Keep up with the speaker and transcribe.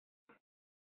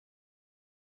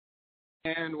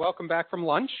And welcome back from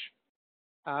lunch.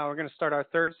 We're going to start our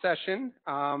third session,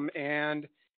 and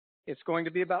it's going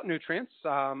to be about nutrients.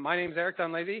 My name is Eric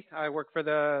Dunlavey. I work for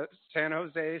the San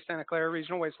Jose, Santa Clara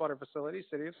Regional Wastewater Facility,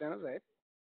 City of San Jose.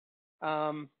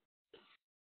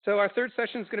 So our third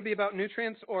session is going to be about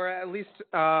nutrients, or at least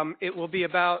it will be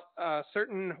about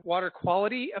certain water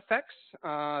quality effects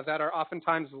that are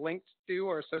oftentimes linked to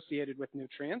or associated with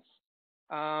nutrients.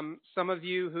 Some of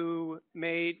you who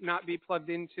may not be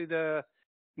plugged into the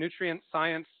nutrient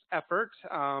science effort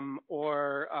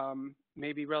or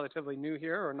may be relatively new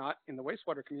here or not in the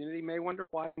wastewater community may wonder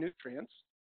why nutrients.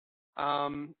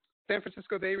 San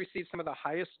Francisco Bay receives some of the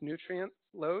highest nutrient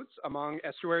loads among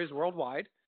estuaries worldwide,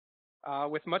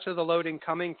 with much of the loading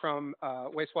coming from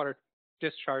wastewater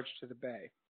discharge to the bay.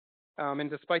 And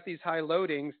despite these high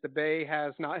loadings, the bay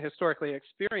has not historically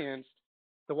experienced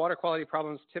the water quality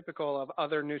problems typical of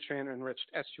other nutrient-enriched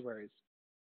estuaries,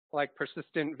 like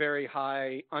persistent, very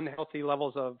high, unhealthy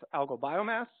levels of algal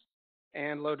biomass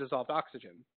and low dissolved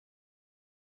oxygen.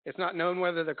 It's not known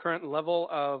whether the current level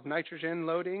of nitrogen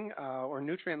loading or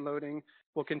nutrient loading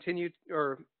will continue,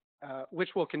 or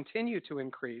which will continue to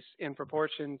increase in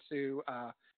proportion to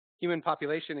human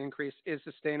population increase, is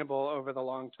sustainable over the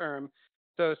long term.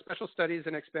 So special studies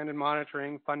and expanded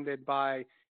monitoring funded by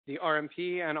the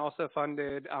RMP and also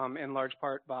funded in large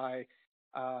part by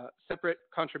separate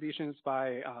contributions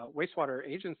by wastewater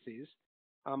agencies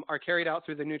are carried out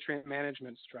through the nutrient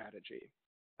management strategy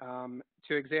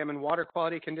to examine water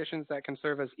quality conditions that can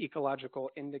serve as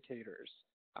ecological indicators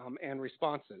and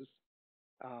responses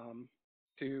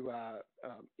to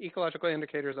ecological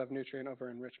indicators of nutrient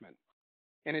over-enrichment.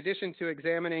 In addition to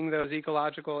examining those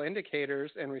ecological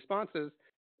indicators and responses,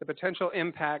 the potential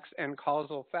impacts and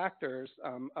causal factors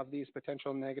of these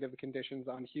potential negative conditions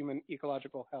on human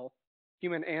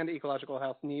and ecological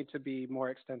health need to be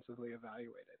more extensively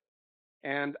evaluated.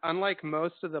 And unlike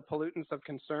most of the pollutants of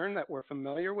concern that we're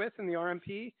familiar with in the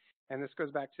RMP, and this goes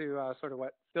back to sort of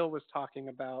what Phil was talking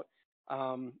about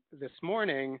this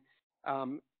morning,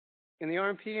 in the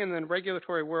RMP and the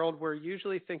regulatory world, we're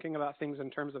usually thinking about things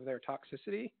in terms of their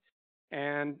toxicity,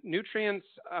 and nutrients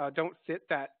don't fit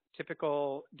that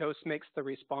typical dose makes the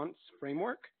response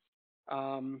framework.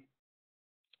 The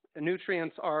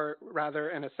nutrients are rather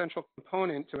an essential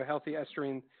component to a healthy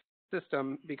estuarine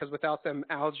system because without them,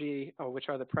 algae, which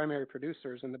are the primary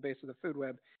producers in the base of the food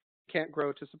web, can't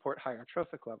grow to support higher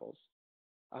trophic levels.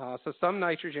 So some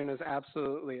nitrogen is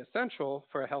absolutely essential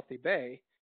for a healthy bay,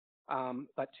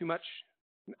 but too much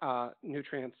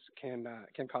nutrients can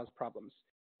cause problems.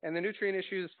 And the nutrient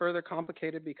issue is further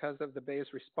complicated because of the bay's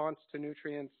response to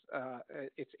nutrients.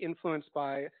 It's influenced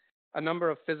by a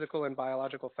number of physical and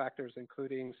biological factors,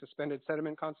 including suspended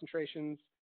sediment concentrations,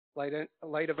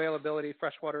 light availability,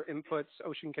 freshwater inputs,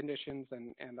 ocean conditions,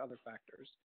 and other factors.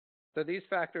 So these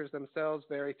factors themselves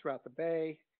vary throughout the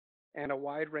bay, and a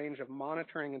wide range of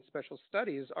monitoring and special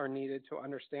studies are needed to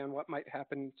understand what might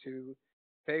happen to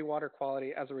bay water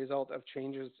quality as a result of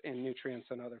changes in nutrients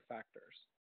and other factors.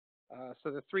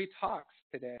 So the three talks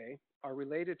today are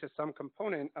related to some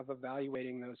component of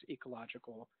evaluating those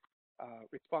ecological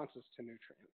responses to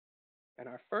nutrients. And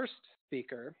our first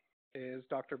speaker is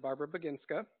Dr. Barbara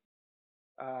Baginska.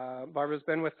 Barbara's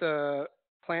been with the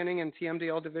Planning and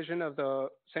TMDL Division of the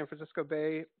San Francisco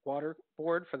Bay Water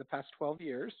Board for the past 12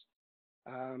 years.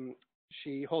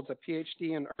 She holds a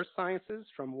PhD in Earth Sciences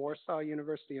from Warsaw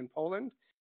University in Poland,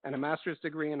 and a master's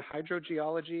degree in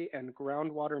hydrogeology and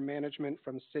groundwater management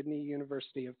from Sydney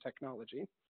University of Technology.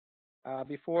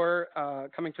 Before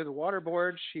coming to the Water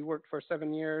Board, she worked for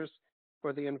 7 years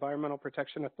for the Environmental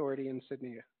Protection Authority in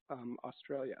Sydney,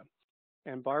 Australia.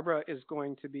 And Barbara is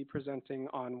going to be presenting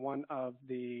on one of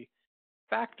the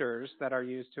factors that are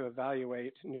used to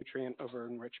evaluate nutrient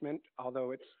over-enrichment,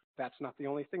 although that's not the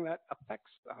only thing that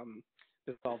affects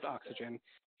dissolved oxygen.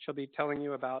 She'll be telling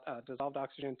you about dissolved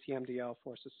oxygen TMDL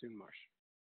for Suisun Marsh.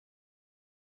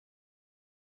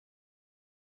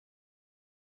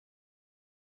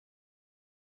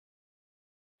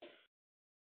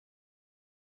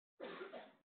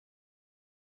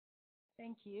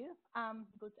 Thank you.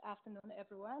 Good afternoon,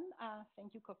 everyone.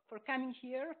 Thank you for coming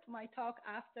here to my talk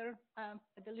after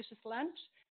a delicious lunch.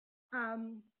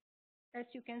 As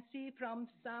you can see from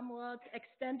somewhat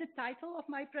extended title of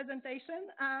my presentation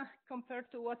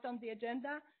compared to what's on the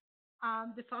agenda,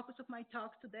 the focus of my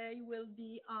talk today will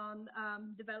be on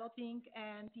developing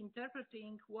and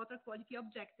interpreting water quality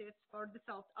objectives for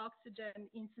dissolved oxygen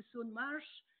in Suisun Marsh,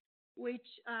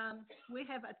 which we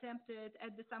have attempted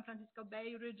at the San Francisco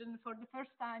Bay region for the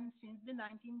first time since the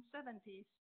 1970s.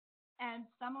 And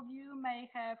some of you may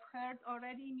have heard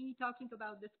already me talking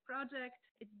about this project.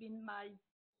 It's been my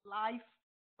life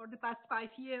for the past 5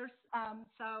 years.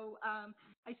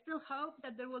 I still hope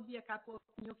that there will be a couple of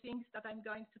new things that I'm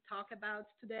going to talk about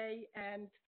today. And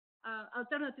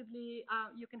alternatively,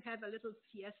 you can have a little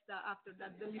siesta after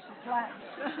that delicious lunch.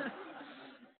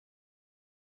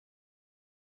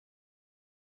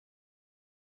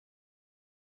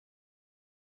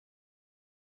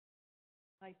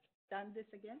 I've done this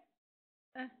again.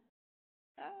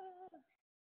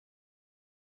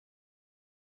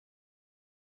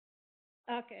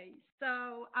 Okay,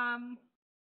 so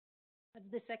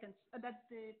that's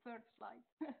the third slide.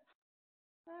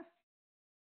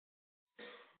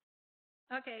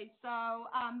 Okay, so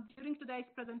during today's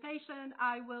presentation,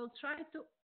 I will try to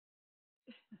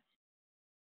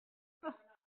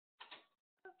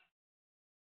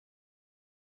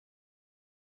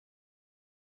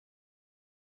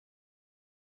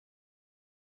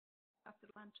after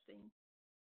lunch thing.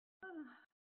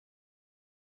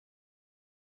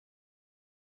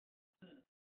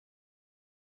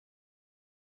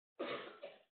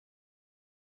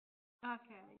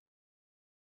 Okay,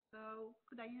 so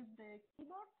could I use the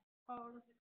keyboard or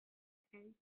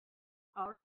okay?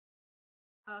 Or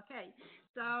okay,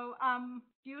 so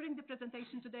during the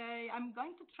presentation today, I'm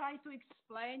going to try to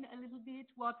explain a little bit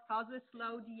what causes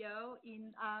low DO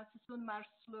in Suisun Marsh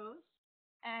sloughs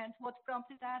and what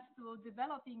prompted us to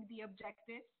developing the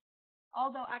objectives.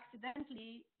 Although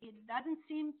accidentally, it doesn't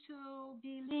seem to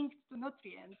be linked to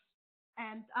nutrients.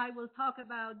 And I will talk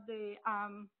about the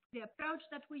approach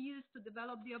that we use to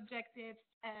develop the objectives,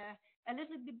 a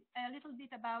little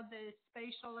bit about the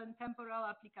spatial and temporal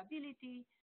applicability,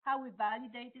 how we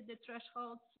validated the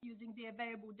thresholds using the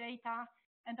available data,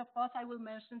 and of course I will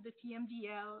mention the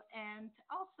TMDL and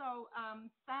also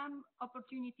some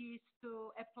opportunities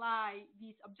to apply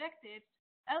these objectives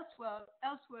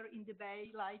elsewhere in the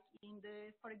bay, like in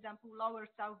the, for example, lower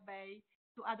South Bay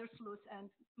to other sloughs and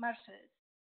marshes.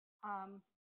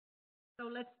 So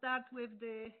let's start with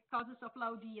the causes of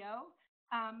low DO.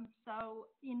 So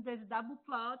in this double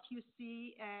plot, you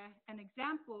see an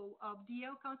example of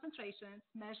DO concentrations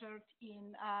measured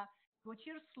in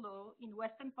Goodyear Slough in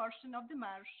western portion of the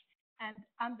marsh and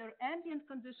under ambient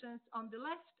conditions on the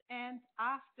left and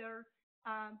after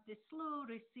the slough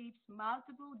receives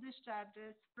multiple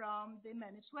discharges from the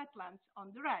managed wetlands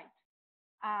on the right.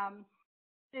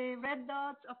 The red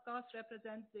dots, of course,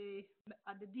 represent the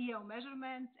DO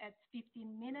measurements at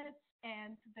 15 minutes,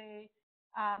 and the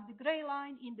gray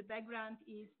line in the background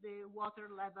is the water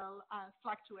level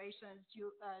fluctuations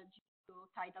due to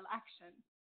tidal action.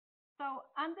 So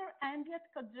under ambient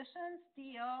conditions,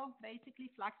 DO basically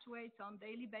fluctuates on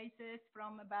daily basis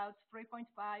from about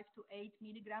 3.5 to 8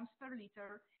 milligrams per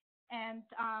liter, and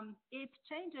it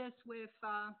changes with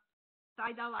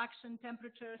tidal action,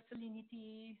 temperature,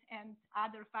 salinity, and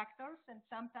other factors. And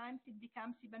sometimes it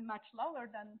becomes even much lower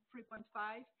than 3.5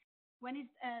 when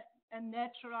it's a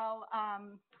natural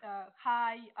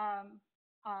high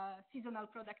seasonal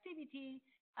productivity,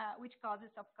 which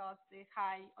causes, of course, the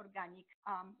high organic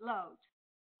load.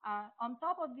 On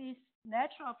top of these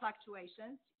natural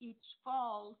fluctuations, each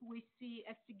fall we see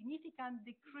a significant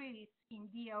decrease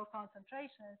in DO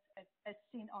concentrations, as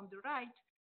seen on the right,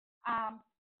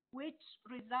 which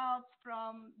results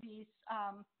from these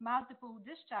multiple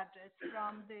discharges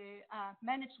from the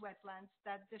managed wetlands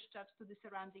that discharge to the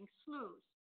surrounding sloughs.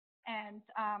 And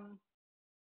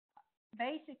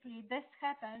basically, this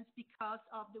happens because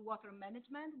of the water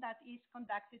management that is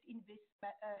conducted in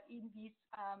these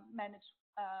managed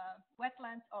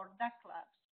wetlands or duck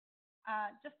clubs.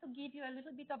 Just to give you a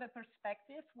little bit of a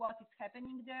perspective, what is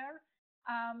happening there,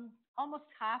 almost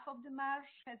half of the marsh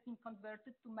has been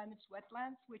converted to managed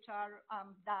wetlands, which are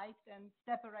diked and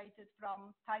separated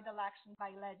from tidal action by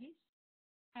levees.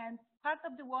 And part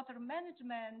of the water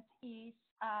management is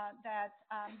that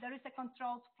there is a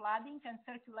controlled flooding and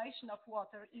circulation of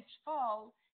water each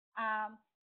fall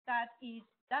that is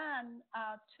done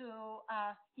to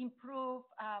improve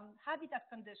habitat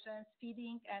conditions,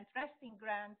 feeding and resting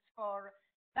grounds for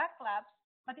duck clubs,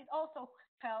 but it also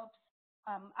helps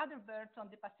other birds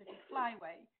on the Pacific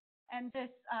Flyway. And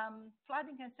this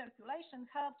flooding and circulation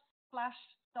helps flush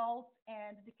salt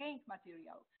and decaying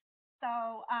material.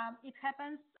 So it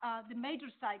happens, the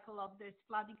major cycle of this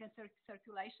flooding and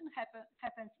circulation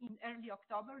happens in early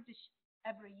October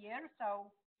every year.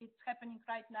 So it's happening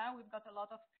right now. We've got a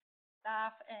lot of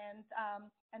staff and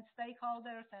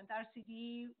stakeholders and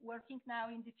RCD working now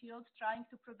in the field trying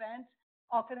to prevent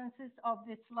occurrences of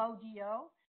this low DO.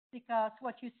 Because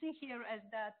what you see here as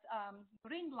that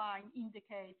green line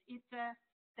indicates, it's a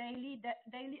daily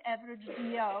average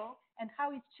DO and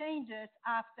how it changes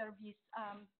after these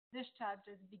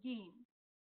discharges begin.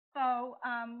 So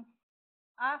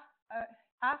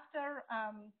after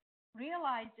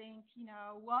realizing,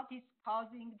 what is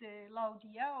causing the low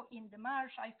DO in the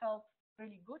marsh, I felt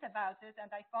really good about it,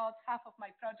 and I thought half of my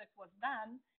project was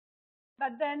done.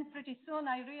 But then pretty soon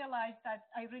I realized that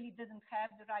I really didn't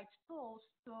have the right tools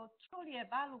to truly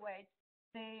evaluate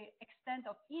the extent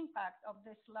of impact of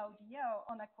this low DO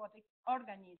on aquatic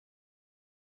organisms.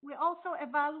 We also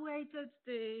evaluated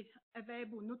the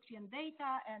available nutrient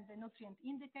data and the nutrient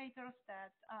indicators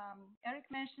that Eric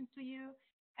mentioned to you,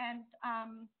 and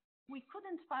we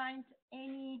couldn't find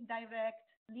any direct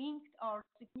linked or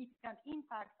significant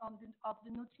impact of the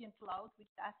nutrient load,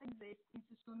 which does exist in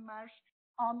Suisun marsh,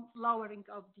 on lowering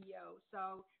of DO.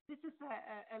 So this is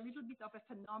a little bit of a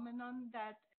phenomenon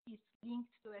that is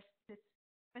linked to a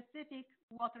specific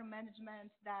water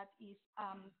management that is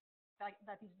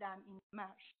done in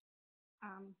marsh.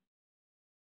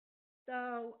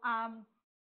 So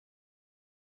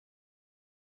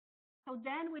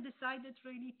then we decided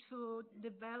really to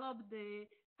develop the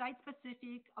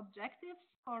site-specific objectives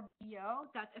for DO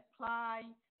that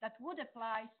would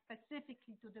apply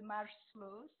specifically to the marsh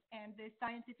sloughs, and the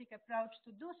scientific approach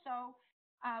to do so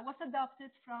was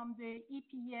adopted from the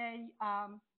EPA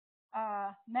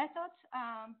method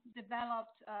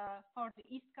developed for the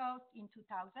East Coast in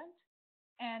 2000.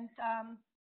 And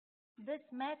this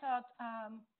method,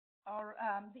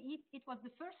 it was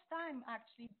the first time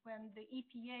actually when the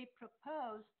EPA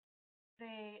proposed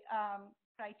the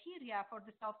criteria for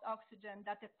the soft oxygen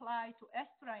that apply to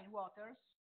estuarine waters,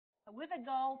 with a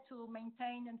goal to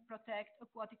maintain and protect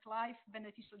aquatic life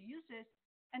beneficial uses,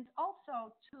 and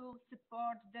also to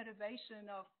support derivation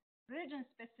of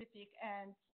region-specific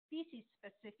and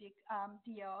species-specific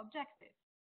DO objectives.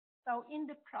 So in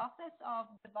the process of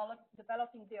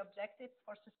developing the objectives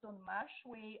for Suisun marsh,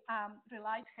 we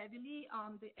relied heavily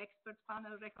on the expert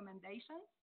panel recommendations.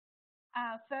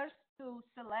 First, to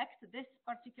select this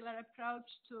particular approach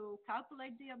to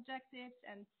calculate the objectives,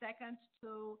 and second,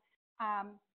 to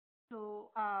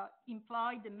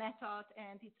employ the method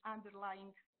and its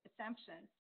underlying assumptions.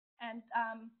 And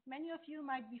many of you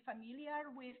might be familiar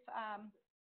with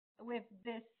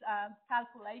this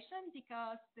calculation,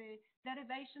 because the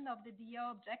derivation of the DO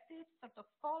objectives sort of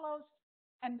follows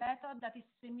a method that is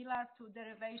similar to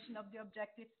derivation of the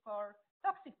objectives for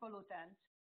toxic pollutants.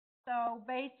 So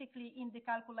basically, in the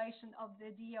calculation of the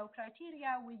DO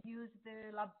criteria, we use the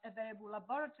available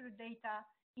laboratory data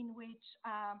in which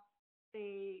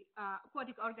the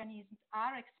aquatic organisms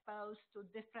are exposed to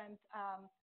different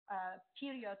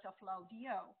periods of low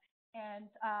DO.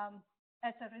 And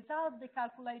as a result, the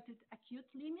calculated acute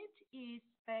limit is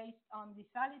based on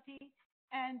lethality,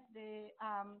 and the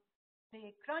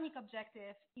chronic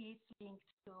objective is linked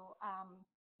to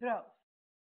growth.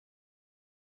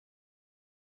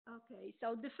 Okay,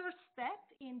 so the first step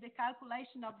in the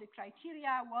calculation of the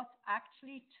criteria was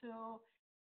actually to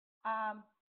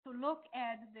look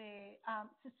at the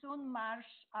Suisun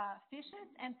marsh fishes,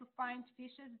 and to find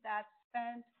fishes that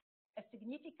spend a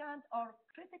significant or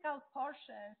critical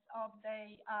portions of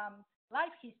their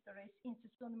life histories in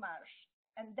Suisun marsh,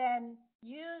 and then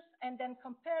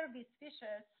compare these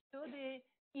fishes to the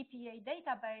EPA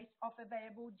database of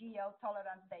available DO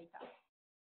tolerance data.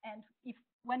 And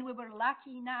when we were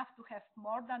lucky enough to have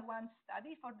more than one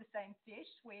study for the same fish,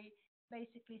 we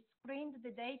basically screened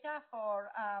the data for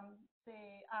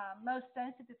the most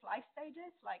sensitive life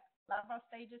stages, like larval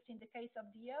stages in the case of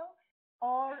DO,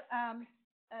 or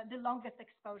the longest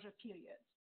exposure periods.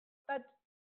 But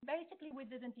basically, we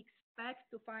didn't expect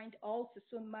to find all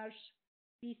Suisun marsh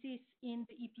species in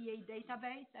the EPA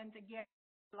database, and again,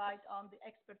 relied on the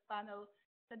expert panel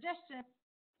suggestions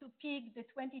to pick the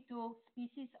 22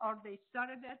 species or the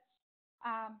surrogates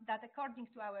that, according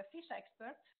to our fish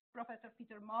expert, Professor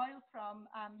Peter Moyle from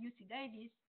UC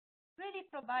Davis, really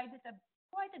provided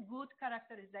quite a good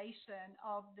characterization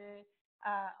of the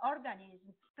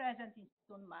organisms present in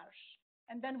Suisun marsh.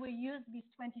 And then we use these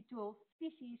 22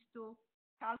 species to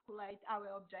calculate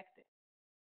our objectives.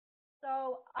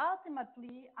 So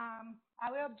ultimately,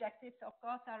 our objectives, of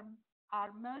course,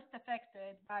 are most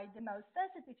affected by the most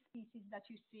sensitive species that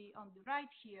you see on the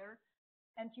right here.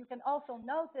 And you can also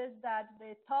notice that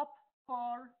the top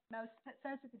 4 most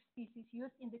sensitive species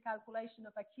used in the calculation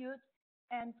of acute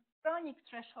and chronic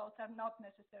thresholds are not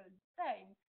necessarily the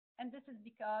same. And this is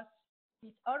because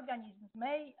these organisms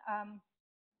may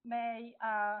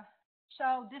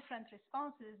show different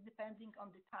responses depending on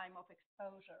the time of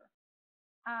exposure.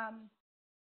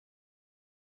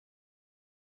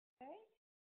 Okay.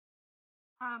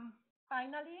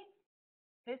 finally,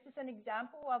 this is an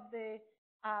example of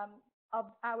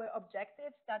our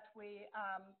objectives that we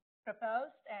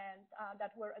proposed and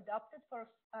that were adopted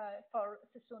for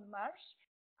Suisun Marsh.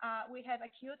 We have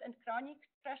acute and chronic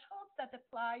thresholds that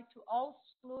apply to all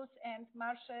sloughs and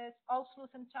marshes, all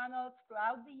sloughs and channels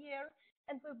throughout the year.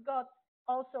 And we've got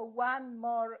also one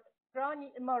more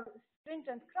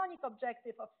stringent chronic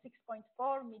objective of 6.4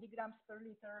 milligrams per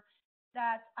liter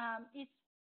that is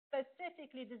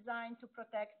specifically designed to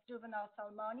protect juvenile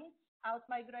salmonids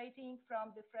out-migrating from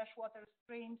the freshwater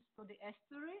streams to the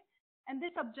estuary. And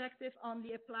this objective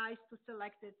only applies to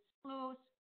selected sloughs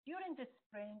during the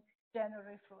spring,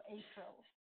 January through April.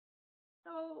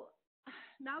 So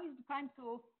now is the time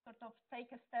to sort of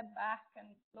take a step back and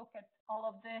look at all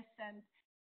of this. And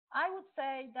I would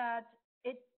say that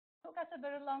it took us a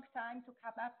very long time to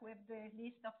come up with the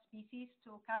list of species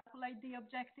to calculate the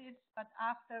objectives. But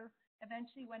after,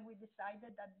 eventually, when we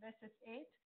decided that this is it,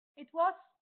 it was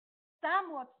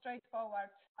somewhat straightforward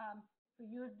to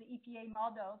use the EPA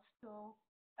models to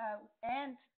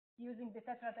and using the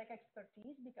Tetra Tech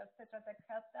expertise, because Tetra Tech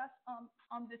helped us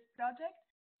on this project,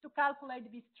 to calculate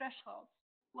these thresholds.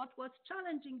 What was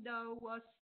challenging, though, was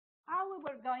how we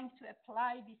were going to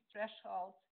apply these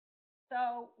thresholds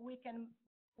so we can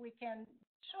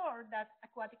ensure that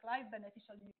aquatic life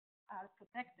beneficial units are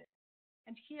protected.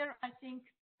 And here, I think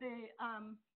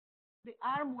the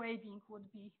arm waving would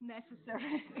be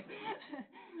necessary.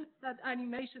 That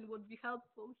animation would be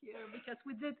helpful here, because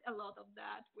we did a lot of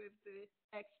that with the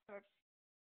experts.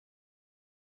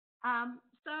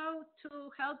 So to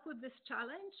help with this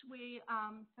challenge,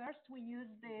 first we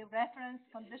used the reference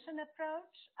condition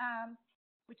approach,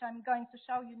 which I'm going to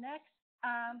show you next.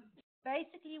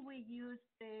 Basically, we used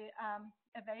the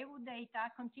available data,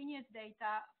 continuous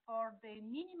data for the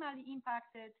minimally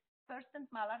impacted first and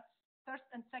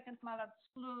second mallard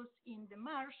sloughs in the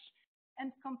marsh, and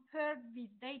compared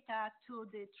this data to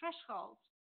the thresholds.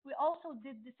 We also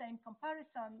did the same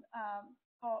comparison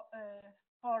for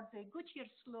the Goodyear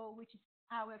slough, which is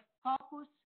our focus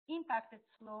impacted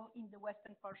slough in the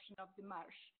western portion of the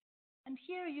marsh. And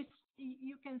here you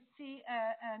can see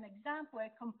an example,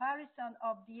 a comparison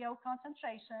of DO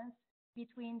concentrations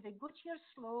between the Goodyear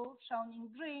slough, shown in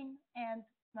green, and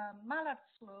mallard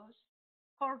sloughs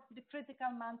for the critical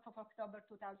month of October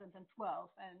 2012.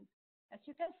 And as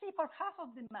you can see, for half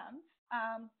of the month,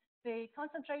 the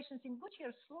concentrations in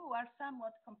Goodyear slough are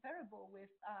somewhat comparable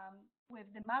with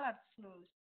the mallard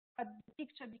sloughs. But the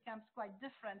picture becomes quite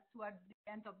different towards the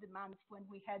end of the month when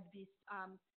we had these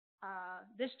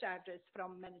discharges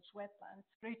from managed wetlands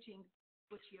reaching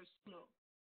Goodyear slough.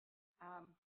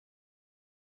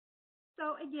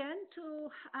 So again,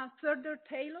 to further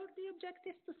tailor the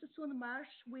objectives to Suisun Marsh,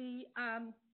 we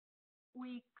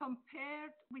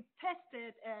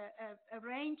tested a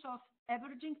range of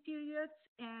averaging periods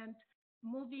and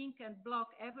moving and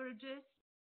block averages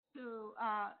to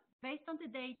based on the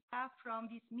data from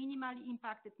these minimally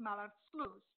impacted mallard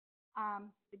sloughs.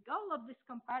 The goal of this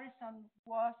comparison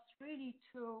was really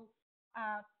to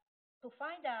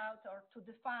find out or to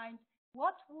define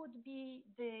what would be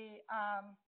the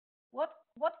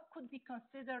what could be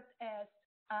considered as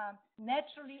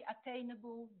naturally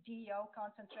attainable DO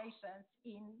concentrations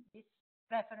in these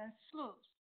reference sloughs.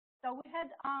 So we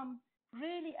had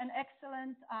really an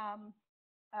excellent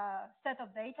set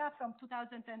of data from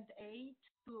 2008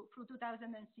 through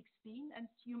 2016. And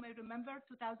you may remember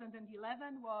 2011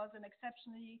 was an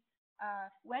exceptionally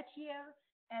wet year.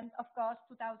 And of course,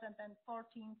 2014,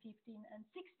 15, and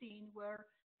 16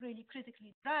 were really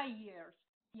critically dry years.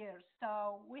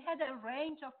 So we had a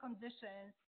range of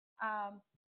conditions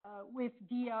with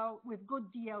good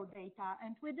DO data.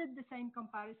 And we did the same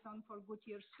comparison for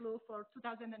Goodyear slough for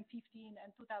 2015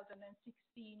 and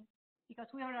 2016,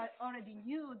 because we already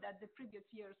knew that the previous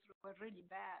years were really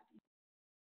bad.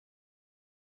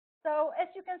 So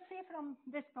as you can see from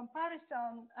this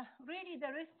comparison, really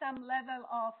there is some level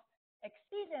of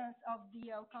exceedance of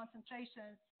DO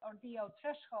concentrations or DO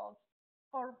thresholds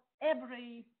for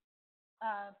every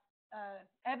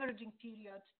averaging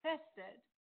period tested.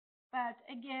 But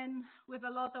again, with a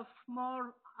lot of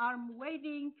more arm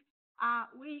waving,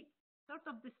 we sort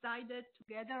of decided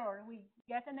together, or we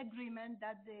get an agreement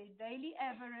that the daily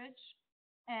average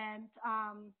and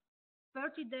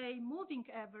 30-day moving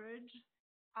average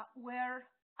were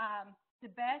the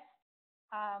best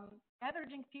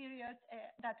averaging period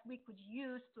that we could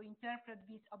use to interpret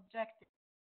these objectives.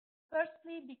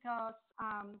 Firstly, because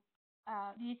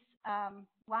these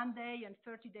 1-day and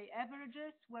 30-day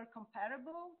averages were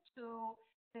comparable to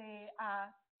the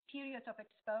periods of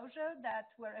exposure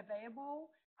that were available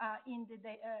in the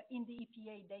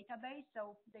EPA database.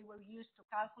 So they were used to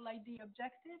calculate the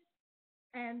objectives.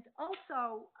 And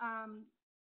also,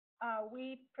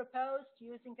 we proposed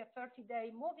using a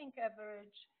 30-day moving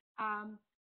average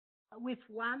with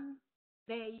 1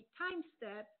 day time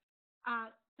step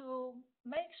to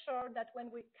make sure that when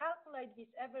we calculate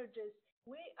these averages,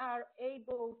 we are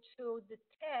able to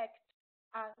detect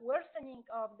worsening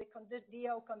of the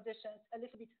DO conditions a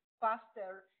little bit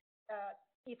faster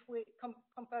if we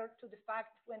compare to the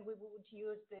fact when we would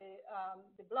use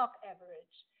the block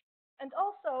average. And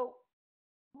also,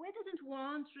 we didn't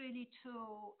want really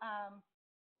to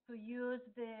use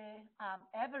the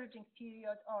averaging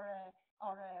period or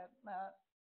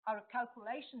our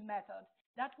calculation method.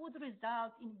 That would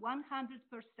result in 100%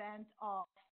 of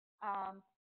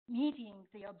meeting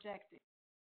the objective.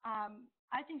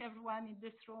 I think everyone in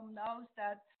this room knows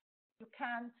that you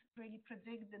can't really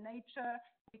predict the nature.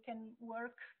 We can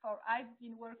work I've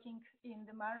been working in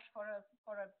the marsh for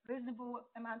a reasonable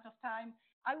amount of time.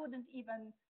 I wouldn't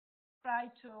even try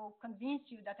to convince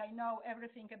you that I know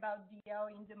everything about DL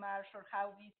in the marsh or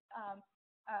how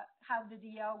the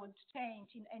DL would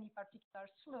change in any particular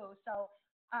slough. So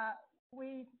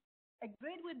we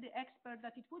agreed with the expert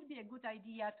that it would be a good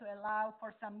idea to allow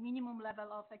for some minimum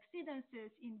level of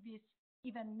exceedances in these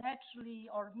even naturally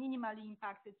or minimally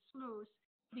impacted sloughs,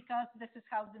 because this is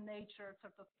how the nature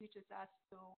sort of teaches us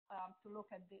to look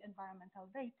at the environmental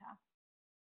data.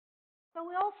 So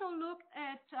we also looked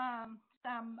at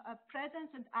some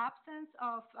presence and absence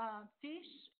of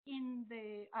fish in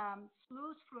the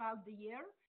sloughs throughout the year.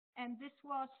 And this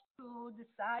was to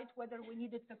decide whether we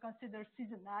needed to consider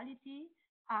seasonality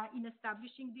in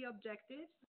establishing the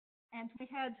objectives. And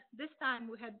this time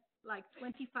we had like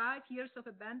 25 years of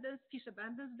fish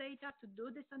abundance data to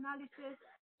do this analysis,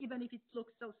 even if it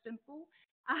looks so simple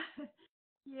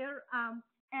here.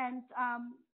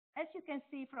 As you can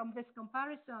see from this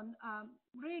comparison,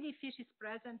 really fish is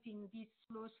present in these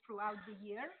sloughs throughout the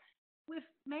year, with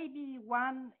maybe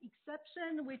one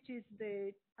exception, which is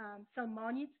the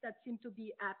salmonids that seem to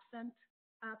be absent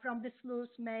from the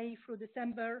sloughs May through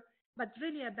December, but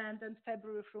really abundant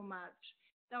February through March.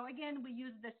 So again, we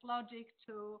use this logic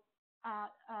to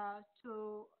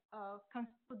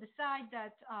decide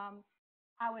that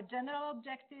our general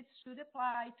objectives should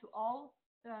apply to all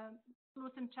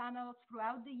sloughs and channels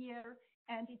throughout the year,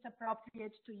 and it's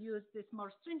appropriate to use this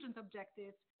more stringent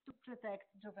objectives to protect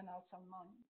juvenile salmon.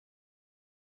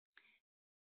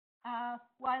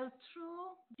 While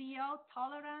true DL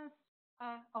tolerance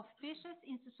of fishes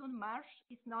in Suisun marsh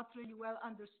is not really well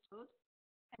understood,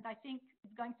 and I think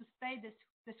it's going to stay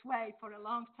this way for a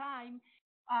long time,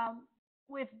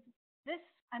 with this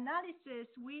analysis,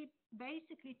 we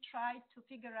basically tried to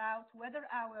figure out whether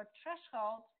our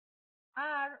thresholds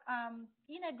are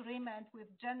in agreement with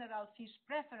general fish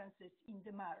preferences in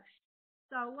the marsh.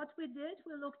 So what we did,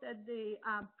 we looked at the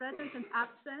presence and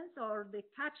absence or the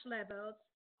catch levels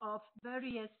of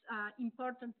various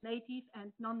important native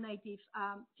and non-native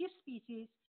fish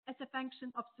species as a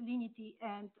function of salinity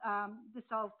and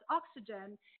dissolved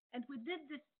oxygen. And we did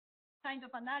this kind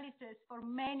of analysis for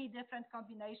many different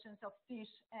combinations of fish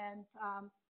and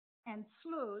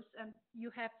sloughs. And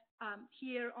you have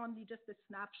here only just a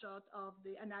snapshot of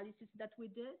the analysis that we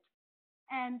did.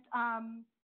 And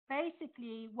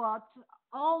basically what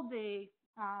all the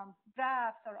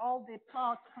graphs or all the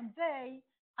plots convey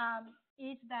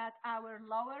is that our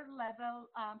lower level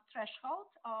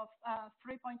threshold of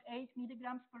 3.8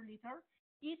 milligrams per liter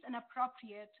is an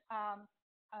appropriate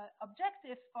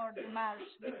objective for the marsh,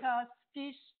 because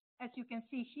fish, as you can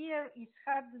see here, is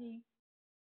hardly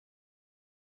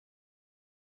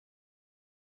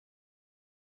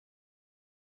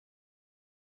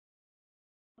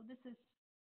so this is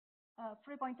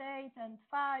 3.8 and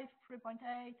 5,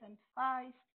 3.8 and 5.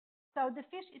 So the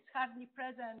fish is hardly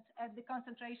present at the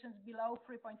concentrations below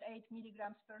 3.8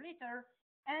 milligrams per liter,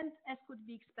 and as could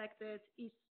be expected,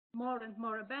 is more and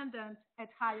more abundant at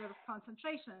higher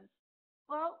concentrations.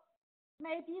 Well,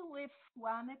 maybe with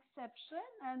one exception,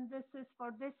 and this is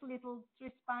for this little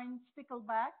three-spine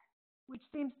stickleback, which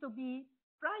seems to be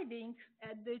thriving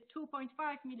at the 2.5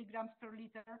 milligrams per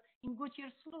liter in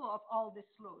Goodyear slough of all the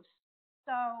sloughs.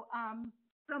 So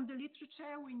from the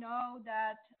literature, we know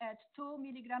that at 2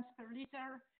 milligrams per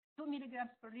liter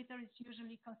is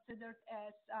usually considered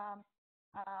as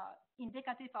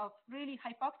indicative of really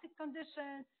hypoxic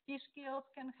conditions. Fish kills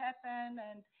can happen,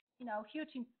 and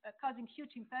causing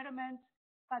huge impairment.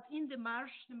 But in the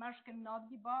marsh cannot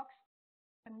be boxed,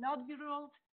 cannot be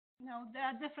ruled. There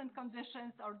are different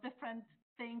conditions or different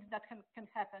things that can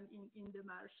happen in the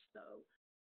marsh. So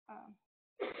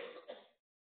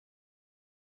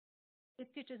it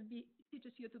teaches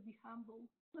you to be humble.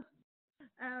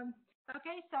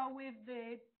 Okay, so with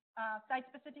the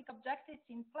site-specific objectives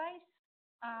in place,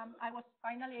 I was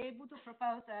finally able to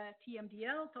propose a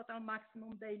TMDL, total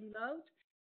maximum daily load.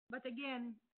 But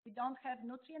again, we don't have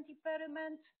nutrient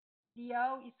impairment.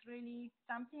 DO is really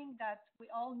something that we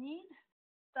all need.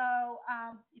 So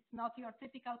it's not your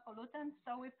typical pollutant.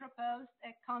 So we proposed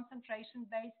a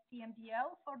concentration-based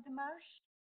TMDL for the marsh,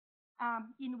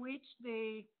 in which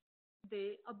the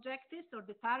objectives or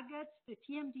the targets, the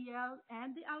TMDL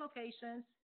and the allocations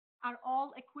are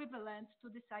all equivalent to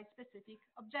the site-specific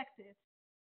objectives.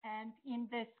 And in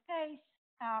this case,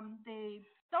 the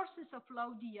sources of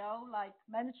low DO, like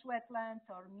managed wetlands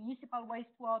or municipal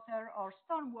wastewater or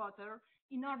stormwater,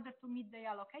 in order to meet the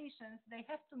allocations, they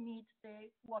have to meet the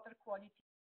water quality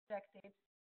objectives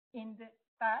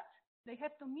but they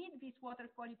have to meet these water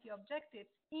quality objectives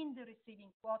in the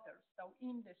receiving waters, so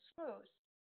in the sloughs.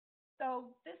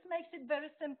 So this makes it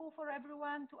very simple for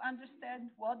everyone to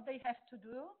understand what they have to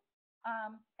do,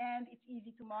 and it's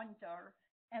easy to monitor.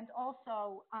 And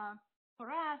also,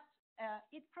 for us,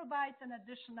 it provides an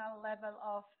additional level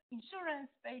of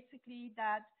insurance, basically,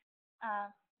 that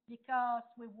because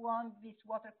we want these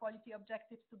water quality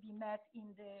objectives to be met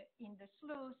in the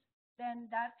sloughs, then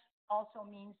that also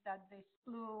means that the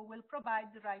slough will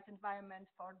provide the right environment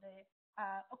for the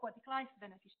aquatic life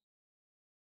beneficiaries.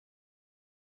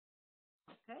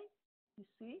 Okay, you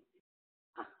see?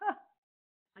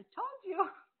 I told you.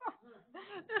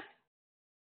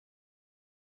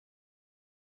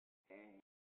 Okay.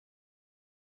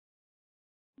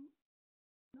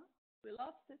 No, we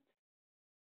lost it.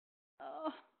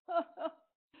 Oh.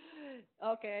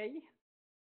 Okay.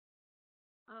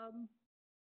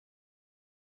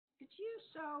 Could you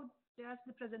show just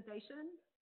the presentation?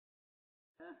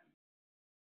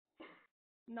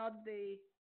 Not the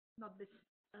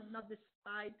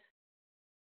slide.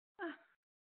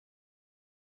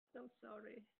 So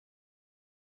sorry.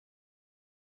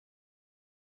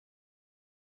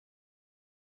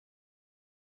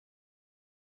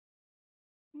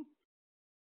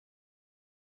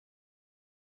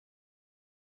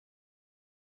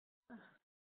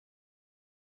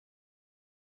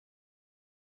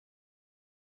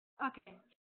 Okay.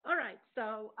 All right.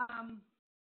 So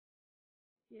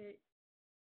yeah,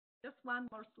 just one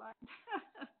more slide.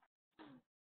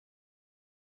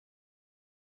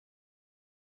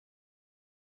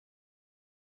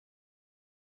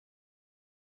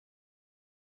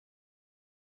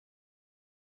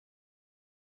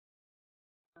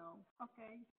 No.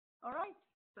 Okay. All right.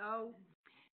 So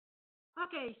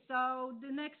okay. So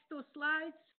the next two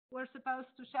slides were supposed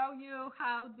to show you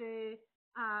how the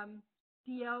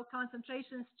DO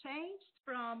concentrations changed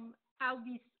from how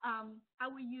we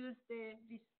use this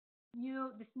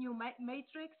new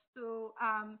matrix to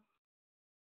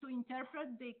interpret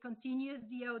the continuous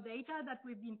DO data that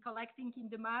we've been collecting in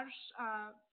the marsh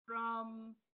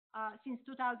since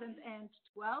 2012,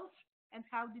 and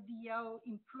how the DO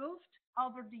improved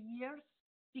over the years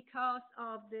because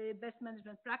of the best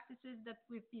management practices that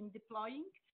we've been deploying.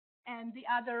 And the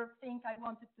other thing I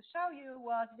wanted to show you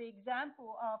was the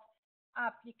example of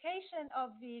application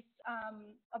of these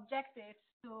objectives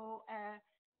to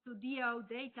DO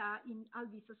data in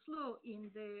Algae slough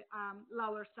in the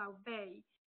lower South Bay,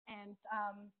 and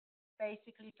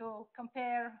basically to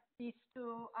compare these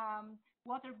two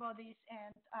water bodies.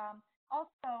 And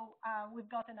also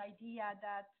we've got an idea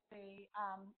that the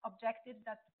objectives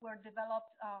that were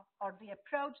developed or the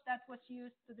approach that was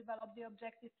used to develop the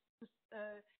objectives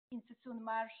in Suisun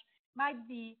Marsh might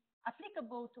be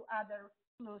applicable to other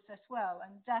sloughs as well.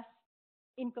 And just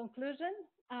in conclusion,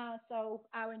 so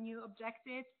our new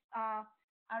objectives are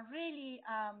really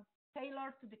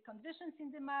tailored to the conditions in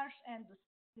the marsh and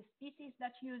the species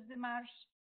that use the marsh.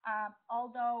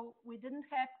 Although we didn't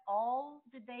have all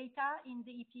the data in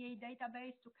the EPA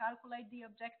database to calculate the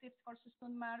objectives for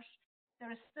Suisun Marsh,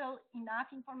 there is still enough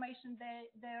information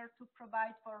there to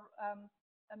provide for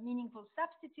a meaningful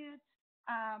substitute.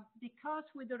 Because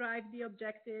we derive the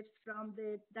objectives from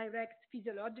the direct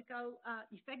physiological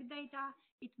effect data,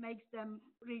 it makes them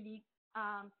really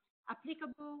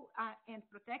applicable and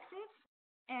protective.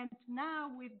 And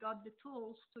now we've got the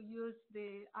tools to use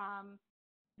the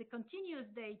continuous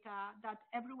data that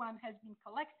everyone has been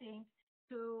collecting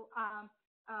to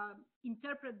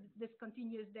interpret this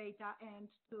continuous data and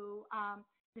to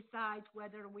decide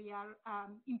whether we are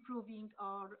improving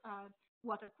our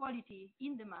water quality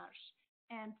in the marsh.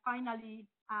 And finally,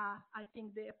 I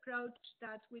think the approach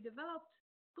that we developed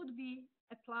could be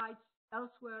applied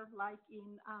elsewhere, like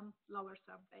in Lower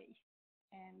South Bay.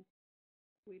 And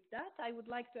with that, I would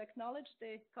like to acknowledge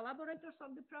the collaborators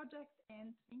of the project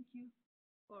and thank you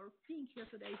for being here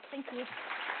today. Thank you.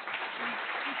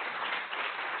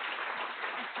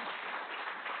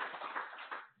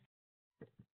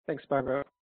 Thanks, Barbara.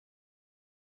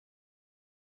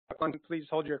 Please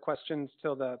hold your questions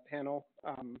till the panel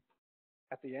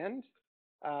at the end.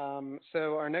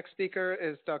 So our next speaker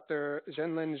is Dr.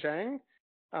 Zhenlin Zhang,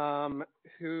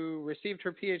 who received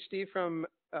her PhD from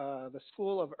the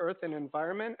School of Earth and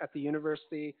Environment at the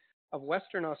University of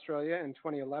Western Australia in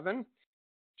 2011.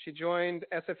 She joined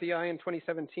SFEI in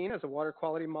 2017 as a water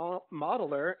quality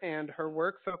modeler, and her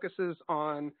work focuses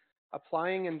on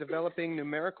applying and developing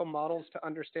numerical models to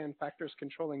understand factors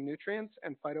controlling nutrients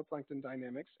and phytoplankton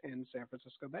dynamics in San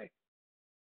Francisco Bay.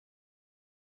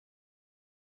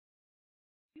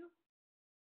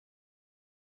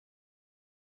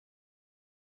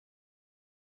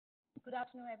 Good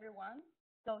afternoon, everyone.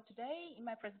 So today in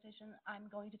my presentation, I'm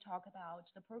going to talk about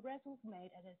the progress we've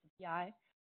made at SFEI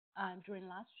during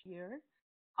last year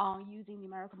on using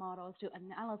numerical models to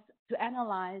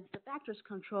analyze the factors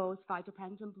controls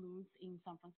phytoplankton blooms in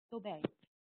San Francisco Bay.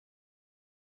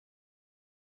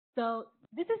 So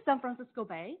this is San Francisco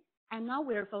Bay, and now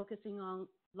we're focusing on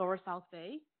Lower South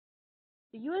Bay.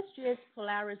 The USGS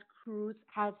Polaris cruise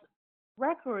has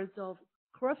records of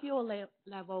chlorophyll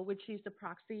level, which is the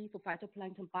proxy for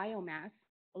phytoplankton biomass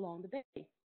along the bay.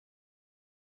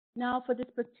 Now, for this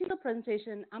particular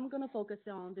presentation, I'm going to focus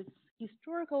on this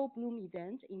historical bloom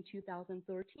event in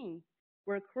 2013,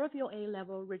 where chlorophyll A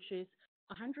level reaches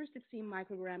 116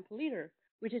 microgram per liter,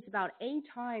 which is about 8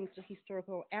 times the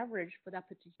historical average for that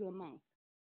particular month.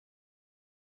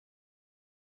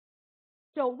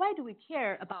 So why do we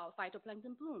care about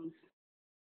phytoplankton blooms?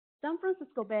 San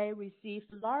Francisco Bay receives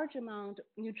large amount of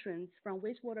nutrients from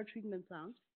wastewater treatment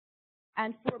plants,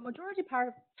 and for majority part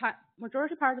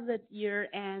of the year,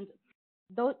 and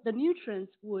the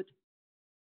nutrients would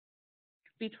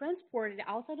be transported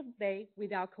outside of the bay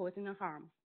without causing a harm.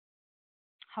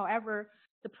 However,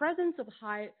 the presence of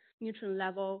high nutrient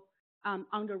level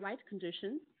under right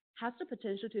conditions has the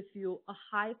potential to fuel a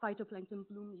high phytoplankton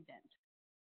bloom event.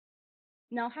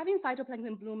 Now, having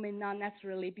phytoplankton bloom may not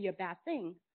necessarily be a bad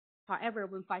thing. However,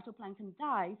 when phytoplankton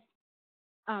dies,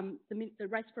 the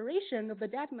respiration of the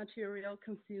dead material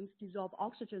consumes dissolved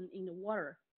oxygen in the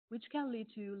water, which can lead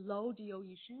to low DO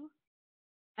issue.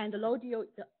 And the low DO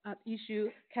issue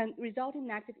can result in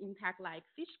negative impact like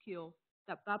fish kill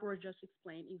that Barbara just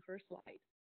explained in her slide.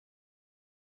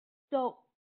 So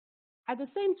at the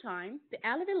same time, the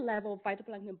elevated level of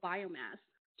phytoplankton biomass,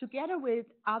 together with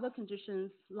other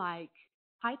conditions like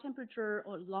high temperature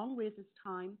or long resist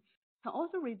time, can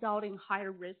also result in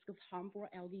higher risk of harmful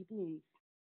algae blooms.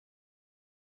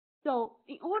 So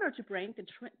in order to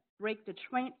break the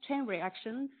chain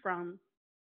reaction from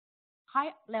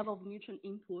high level of nutrient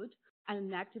input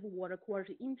and negative water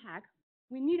quality impact,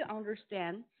 we need to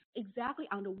understand exactly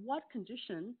under what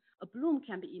condition a bloom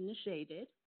can be initiated,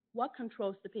 what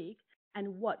controls the peak, and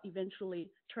what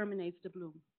eventually terminates the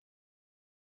bloom.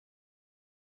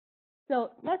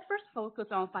 So let's first focus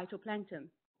on phytoplankton.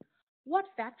 What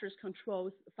factors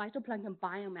controls phytoplankton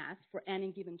biomass for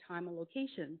any given time or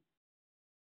location?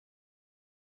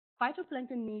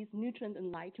 Phytoplankton needs nutrient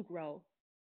and light to grow.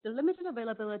 The limited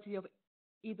availability of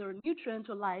either nutrient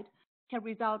or light can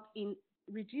result in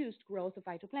reduced growth of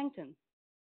phytoplankton.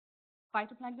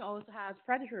 Phytoplankton also has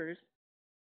predators,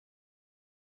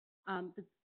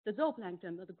 the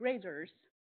zooplankton, or the grazers.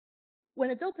 When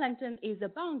the zooplankton is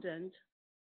abundant,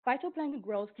 phytoplankton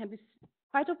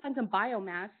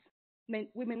biomass,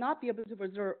 we may not be able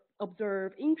to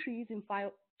observe increase in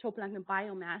phytoplankton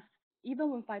biomass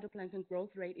even when phytoplankton growth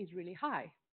rate is really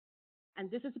high. And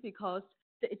this is because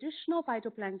the additional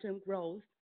phytoplankton growth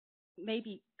may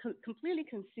be completely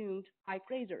consumed by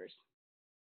grazers.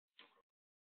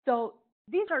 So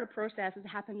these are the processes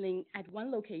happening at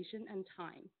one location and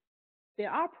time.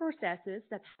 There are processes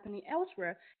that happening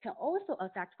elsewhere can also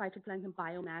affect phytoplankton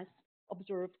biomass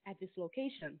observed at this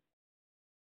location.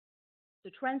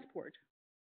 The transport.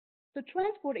 The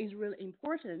transport is really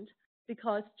important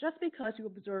because just because you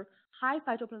observe high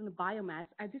phytoplankton biomass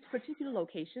at this particular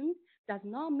location does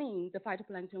not mean the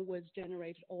phytoplankton was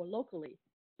generated all locally.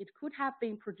 It could have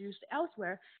been produced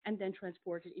elsewhere and then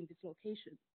transported in this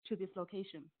location, to this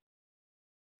location.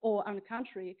 Or on the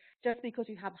contrary, just because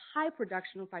you have high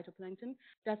production of phytoplankton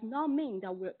does not mean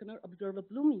that we're going to observe a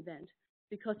bloom event,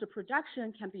 because the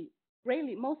production can be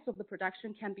most of the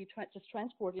production can be just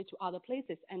transported to other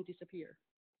places and disappear.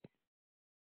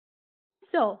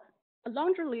 So a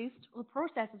laundry list of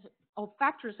processes of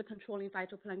factors controlling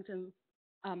phytoplankton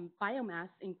biomass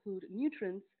include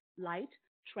nutrients, light,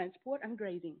 transport, and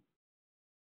grazing.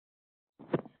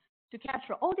 To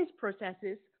capture all these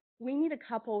processes, we need a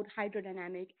coupled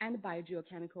hydrodynamic and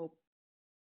biogeochemical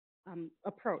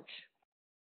approach.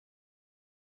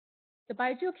 The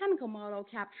biogeochemical model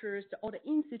captures all the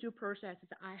in-situ processes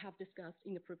I have discussed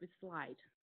in the previous slide.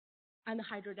 And the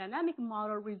hydrodynamic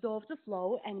model resolves the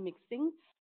flow and mixing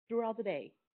throughout the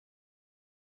day.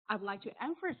 I'd like to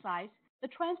emphasize the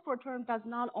transport term does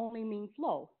not only mean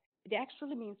flow, it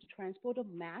actually means the transport of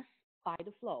mass by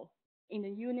the flow in the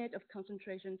unit of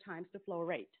concentration times the flow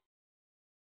rate.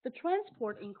 The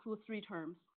transport includes three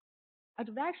terms.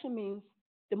 Advection means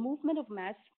the movement of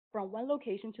mass from one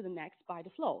location to the next by the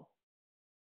flow,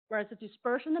 whereas the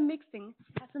dispersion and mixing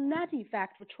has a net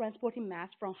effect for transporting mass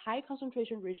from high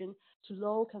concentration region to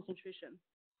low concentration.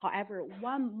 However,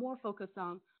 one more focused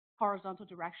on horizontal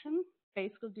direction,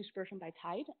 basically dispersion by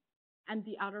tide, and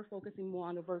the other focusing more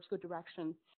on the vertical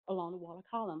direction along the water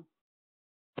column.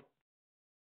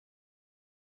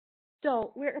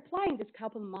 So we're applying this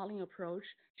coupled modeling approach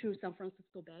to San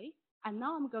Francisco Bay, and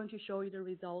now I'm going to show you the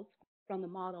results from the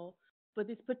model for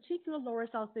this particular lower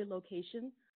South Bay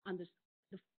location on the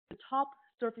top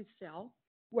surface cell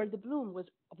where the bloom was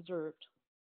observed.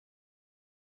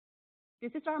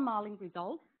 This is our modeling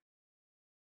result.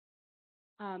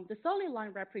 The solid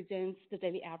line represents the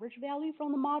daily average value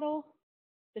from the model.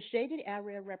 The shaded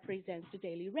area represents the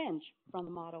daily range from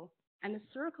the model, and the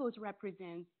circles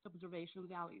represent observation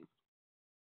values.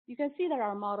 You can see that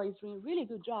our model is doing a really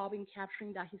good job in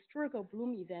capturing that historical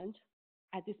bloom event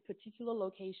at this particular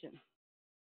location.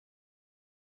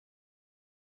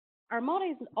 Our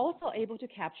model is also able to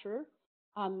capture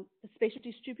the spatial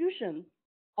distribution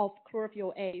of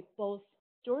chlorophyll A, both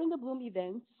during the bloom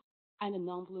events and the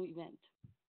non-bloom event.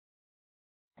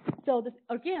 So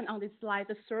again, on this slide,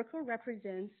 the circle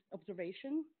represents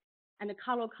observation, and the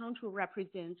color contour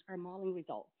represents our modeling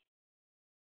results.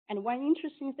 And one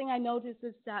interesting thing I noticed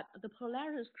is that the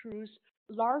Polaris cruise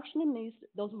largely missed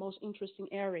those most interesting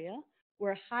areas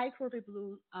where high chlorophyll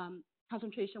bloom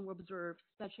concentration were observed,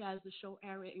 such as the shoal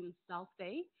area in South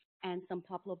Bay and San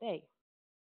Pablo Bay.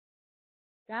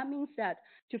 That means that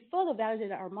to further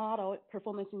validate our model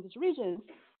performance in these regions,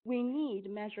 we need to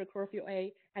measure chlorophyll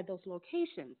A at those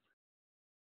locations.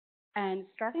 And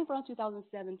starting from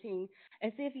 2017,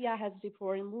 SFEI has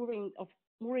deployed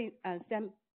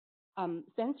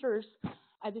sensors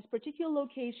at this particular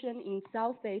location in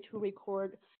South Bay to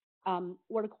record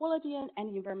water quality and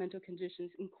environmental conditions,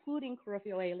 including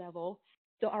chlorophyll A level.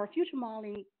 So our future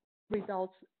modeling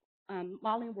results,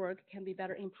 modeling work can be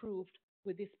better improved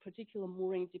with this particular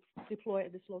mooring deployed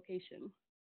at this location.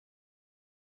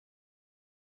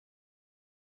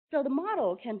 So the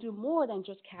model can do more than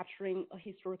just capturing a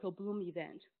historical bloom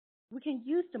event. We can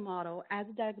use the model as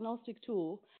a diagnostic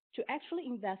tool to actually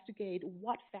investigate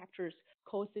what factors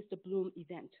causes the bloom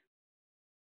event.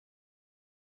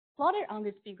 Plotted on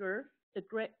this figure, the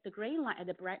gray line at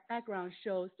the background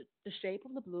shows the shape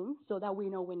of the bloom so that we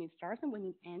know when it starts and when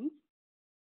it ends.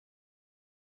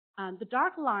 The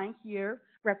dark line here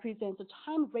represents the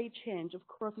time rate change of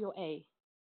chlorophyll A.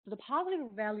 So the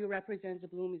positive value represents the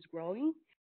bloom is growing,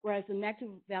 whereas the negative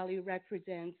value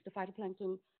represents the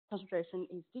phytoplankton concentration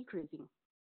is decreasing.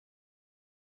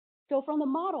 So from the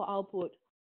model output,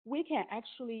 we can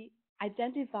actually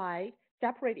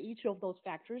separate each of those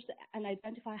factors and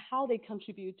identify how they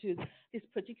contribute to this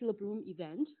particular bloom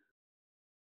event.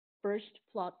 First,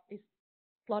 plot is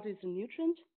the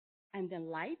nutrient, and then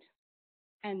light,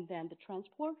 and then the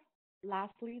transport,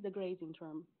 lastly, the grazing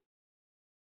term.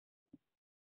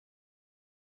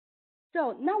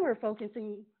 So now we're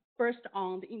focusing first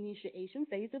on the initiation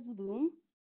phase of the bloom.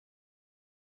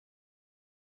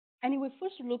 And if we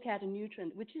first look at the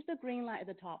nutrient, which is the green line at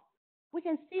the top, we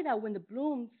can see that when the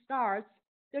bloom starts,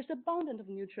 there's abundance of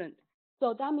nutrient.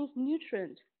 So that means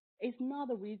nutrient is not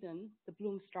the reason the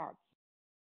bloom starts.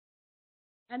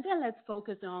 And then let's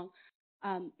focus on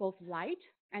both light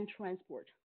and transport.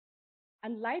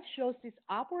 And light shows this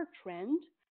upward trend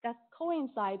that's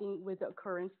coinciding with the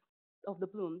occurrence of the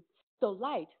bloom. So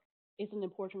light is an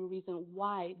important reason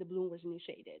why the bloom was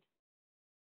initiated.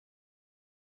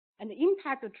 And the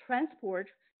impact of transport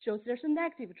shows there's a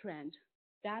negative trend.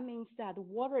 That means that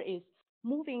water is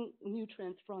moving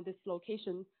nutrients from this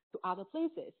location to other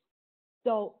places.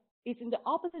 So it's in the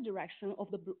opposite direction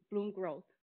of the bloom growth.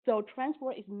 So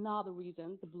transport is not the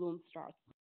reason the bloom starts.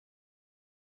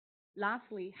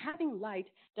 Lastly, having light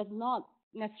does not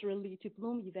necessarily lead to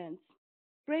bloom events.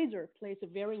 Grazer plays a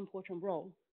very important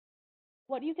role.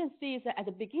 What you can see is that at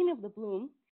the beginning of the bloom,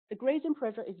 the grazing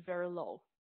pressure is very low.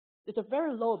 There's a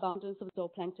very low abundance of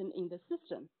zooplankton in the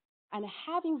system. And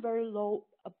having very low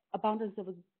abundance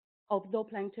of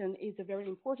zooplankton is a very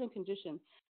important condition,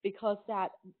 because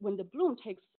that when the bloom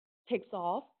takes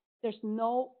off, there's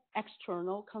no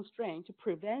external constraint to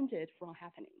prevent it from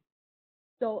happening.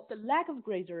 So the lack of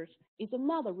grazers is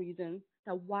another reason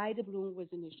that why the bloom was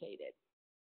initiated.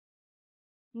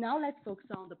 Now let's focus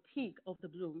on the peak of the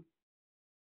bloom.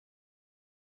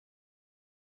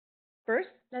 First,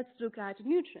 let's look at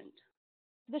nutrient.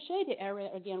 The shaded area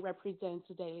again represents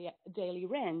the daily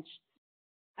range.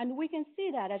 And we can see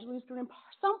that at least during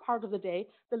some part of the day,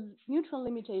 the nutrient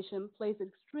limitation plays an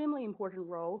extremely important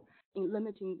role in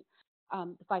limiting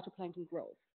the phytoplankton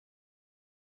growth.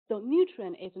 So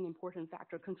nutrient is an important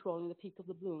factor controlling the peak of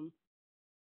the bloom.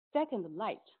 Second,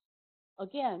 light.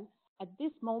 Again, at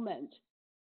this moment,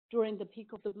 during the peak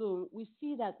of the bloom, we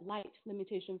see that light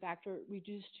limitation factor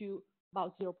reduced to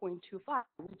about 0.25,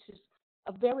 which is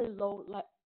a very low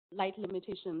light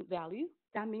limitation value.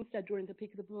 That means that during the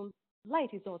peak of the bloom, light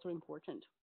is also important.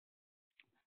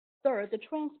 Third, the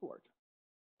transport.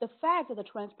 The fact that the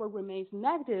transport remains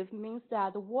negative means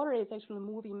that the water is actually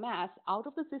moving mass out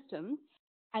of the system,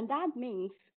 and that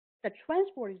means that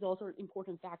transport is also an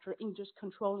important factor in just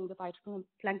controlling the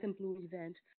phytoplankton bloom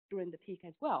event during the peak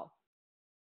as well.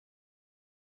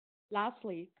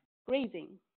 Lastly, grazing.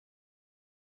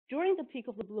 During the peak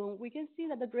of the bloom, we can see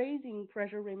that the grazing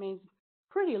pressure remains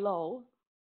pretty low,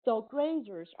 so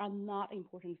grazers are not an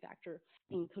important factor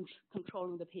in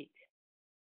controlling the peak.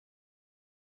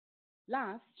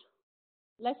 Last,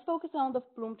 let's focus on the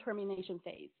bloom termination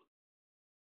phase.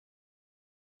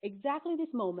 Exactly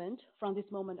this moment, from this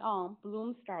moment on,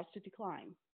 bloom starts to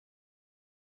decline.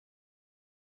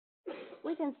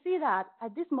 We can see that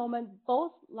at this moment,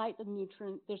 both light and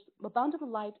nutrient, there's abundant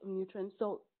light and nutrients,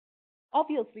 so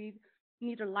obviously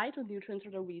neither light or nutrients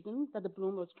are the reason that the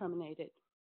bloom was terminated.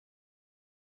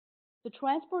 The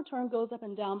transport term goes up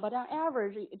and down, but on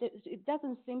average, it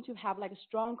doesn't seem to have like a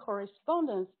strong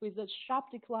correspondence with the sharp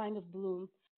decline of bloom.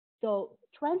 So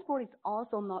transport is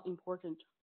also not important.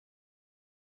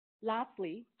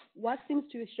 Lastly, what seems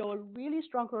to show a really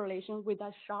strong correlation with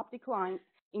that sharp decline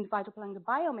in phytoplankton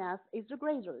biomass is the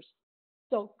grazers.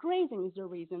 So grazing is the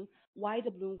reason why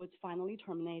the bloom was finally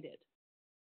terminated.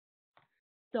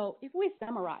 So if we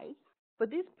summarize, for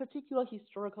this particular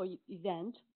historical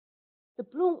event, the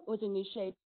bloom was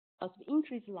initiated because of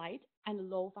increased light and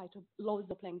low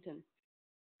zooplankton.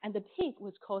 And the peak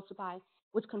was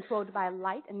controlled by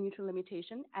light and nutrient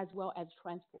limitation as well as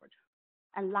transport.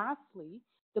 And lastly,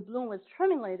 the bloom was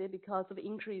terminated because of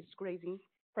increased grazing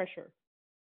pressure.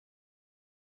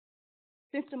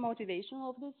 Since the motivation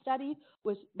of this study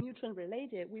was nutrient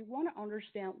related, we want to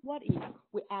understand what if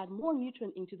we add more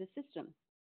nutrient into the system.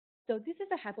 So this is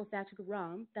a hypothetical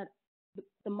run that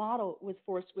the model was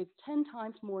forced with 10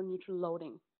 times more nutrient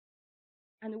loading.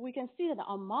 And we can see that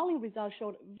our modeling results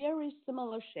showed very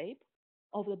similar shape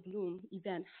of the bloom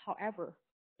event. However,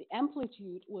 the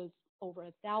amplitude was over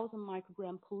 1,000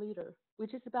 microgram per liter,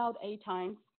 which is about 8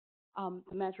 times the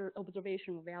measured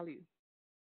observational value.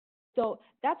 So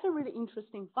that's a really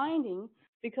interesting finding,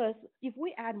 because if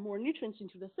we add more nutrients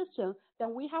into the system,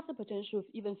 then we have the potential of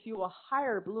even fuel a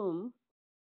higher bloom,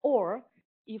 or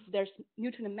if there's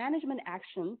nutrient management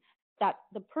action that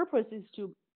the purpose is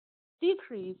to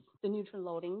decrease the nutrient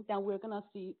loading, then we're going to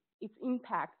see its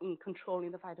impact in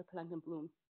controlling the phytoplankton bloom.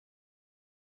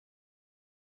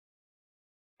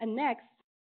 And next,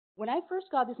 when I first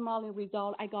got this modeling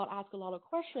result, I got asked a lot of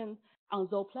questions on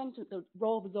zooplankton, the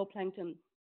role of zooplankton.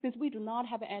 Since we do not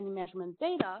have any measurement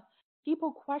data,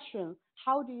 people question,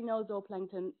 how do you know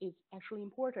zooplankton is actually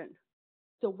important?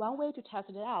 So one way to test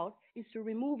it out is to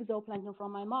remove zooplankton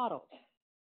from my model.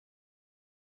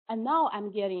 And now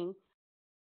I'm getting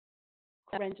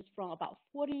ranges from about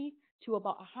 40 to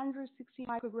about 160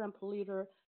 microgram per liter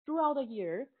throughout the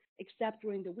year, except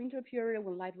during the winter period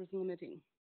when light was limiting.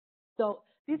 So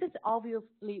this is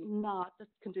obviously not the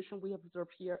condition we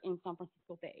observed here in San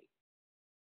Francisco Bay.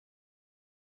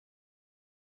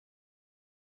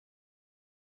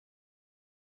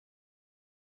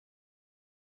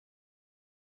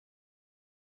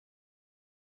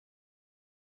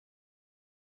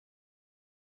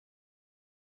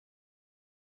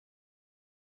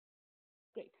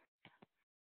 Great.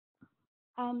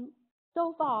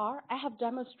 So far, I have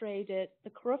demonstrated the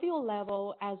chlorophyll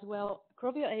level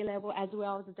chlorophyll A level, as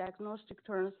well as the diagnostic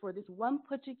terms for this one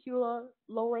particular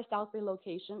lower South Bay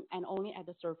location and only at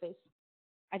the surface.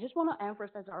 I just want to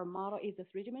emphasize our model is a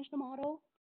three-dimensional model,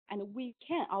 and we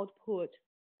can output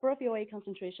chlorophyll A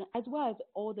concentration as well as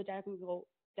all the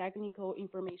diagnonical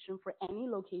information for any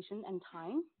location and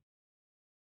time.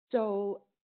 So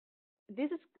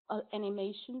this is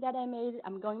animation that I made.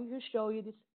 I'm going to show you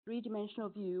this three-dimensional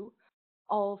view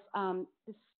of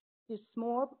this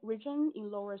small region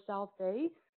in Lower South Bay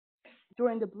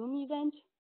during the bloom event.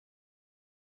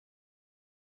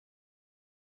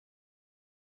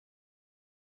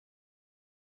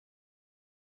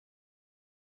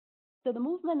 So the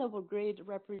movement of a grid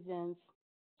represents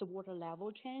the water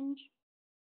level change.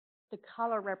 The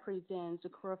color represents the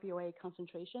chlorophyll A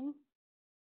concentration.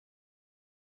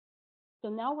 So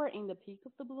now we're in the peak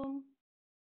of the bloom.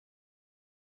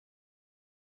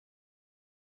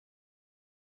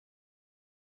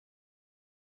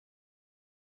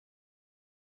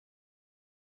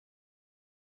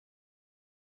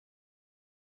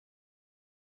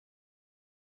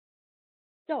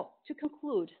 So to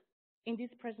conclude, in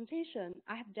this presentation,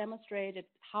 I have demonstrated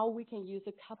how we can use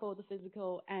a coupled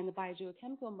physical and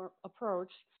biogeochemical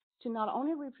approach to not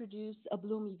only reproduce a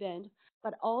bloom event,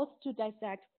 but also to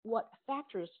dissect what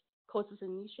factors causes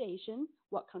initiation,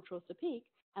 what controls the peak,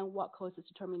 and what causes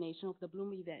the termination of the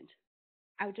bloom event.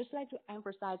 I would just like to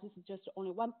emphasize this is just only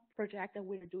one project that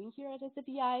we're doing here at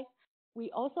SFEI.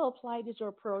 We also apply this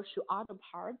approach to other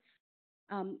parts,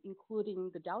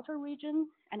 including the Delta region,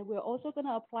 and we're also going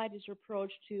to apply this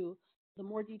approach to the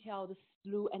more detailed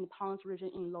slough and ponds region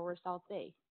in Lower South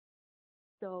Bay.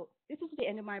 So this is the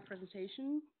end of my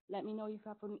presentation. Let me know if you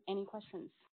have any questions.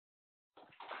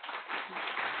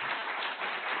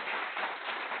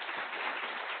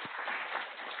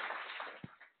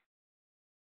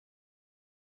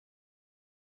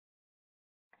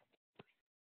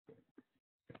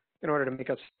 In order to make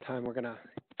up time, we're going to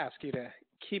ask you to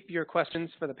keep your questions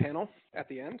for the panel at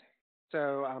the end.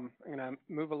 So I'm going to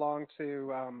move along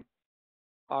to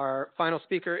our final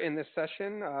speaker in this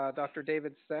session, Dr.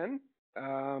 David Senn.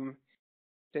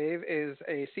 Dave is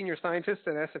a senior scientist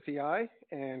at SFEI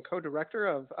and co-director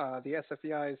of the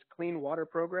SFEI's Clean Water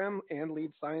Program and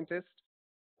lead scientist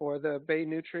for the Bay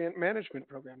Nutrient Management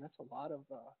Program. That's a lot of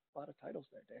titles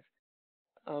there,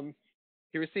 Dave.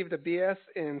 He received a BS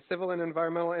in Civil and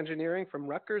Environmental Engineering from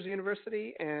Rutgers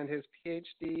University and his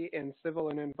PhD in Civil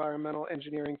and Environmental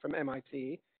Engineering from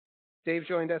MIT. Dave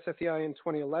joined SFEI in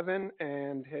 2011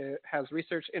 and has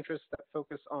research interests that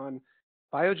focus on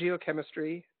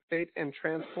biogeochemistry, fate and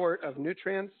transport of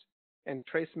nutrients and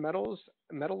trace metals,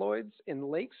 metalloids in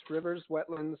lakes, rivers,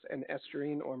 wetlands, and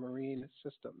estuarine or marine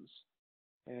systems.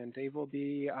 And Dave will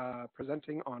be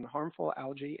presenting on harmful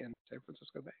algae in San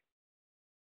Francisco Bay.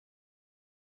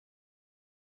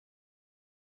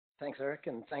 Thanks, Eric,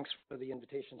 and thanks for the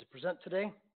invitation to present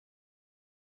today.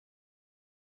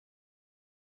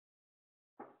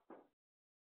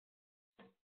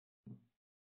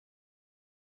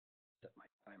 Set my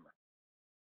timer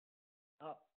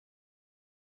up.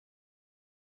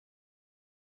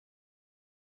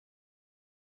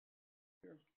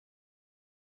 Here.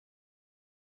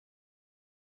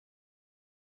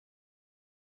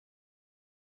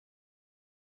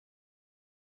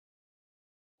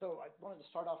 So I wanted to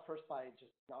start off first by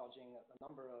just acknowledging a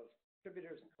number of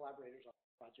contributors and collaborators on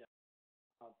the project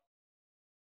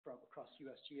from across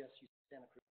USGS, UC Santa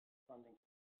Cruz, funding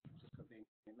Francisco Bay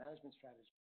Management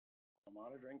Strategy, a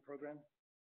monitoring program.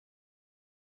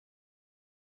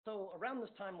 So around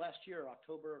this time last year,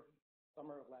 October,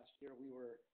 summer of last year, we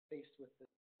were faced with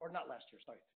this, or not last year,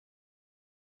 sorry,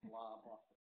 blob off.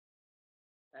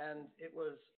 And it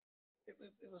was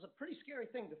a pretty scary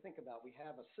thing to think about. We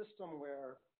have a system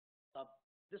where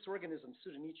this organism,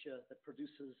 Pseudonychia, that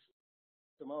produces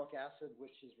domoic acid,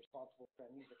 which is responsible for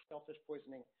amnesic shellfish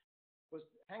poisoning, was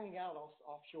hanging out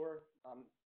offshore.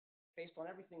 Based on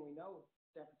everything we know,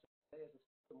 San Francisco Bay is a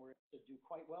system where it should do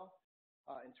quite well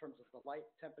in terms of the light,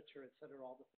 temperature, et cetera,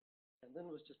 all the things that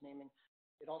Lynn was just naming.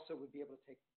 It also would be able to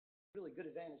take really good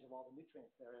advantage of all the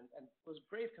nutrients there. And it was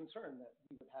grave concern that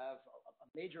we would have a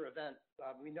major event.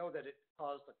 We know that it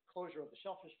caused the closure of the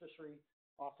shellfish fishery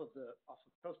off of the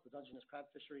coast, the Dungeness crab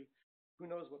fishery. Who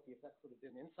knows what the effects would have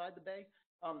been inside the bay?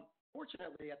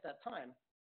 Fortunately, at that time,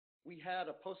 we had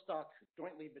a postdoc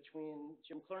jointly between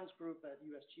Jim Clern's group at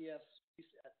USGS,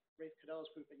 at Rafe Cadella's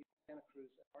group at UC Santa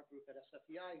Cruz, and our group at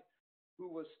SFEI, who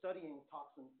was studying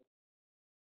toxins in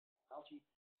algae.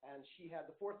 And she had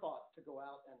the forethought to go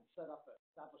out and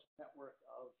establish a network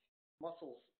of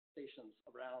mussels stations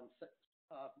around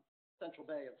Central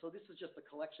Bay. And so this is just a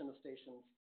collection of stations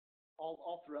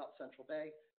all throughout Central Bay.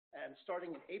 And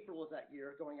starting in April of that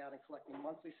year, going out and collecting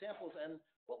monthly samples. And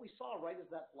what we saw right as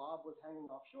that blob was hanging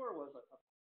offshore was a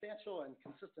substantial and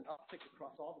consistent uptick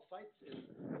across all the sites in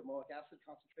domoic acid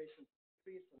concentration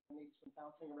increase, and maybe some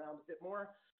bouncing around a bit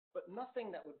more, but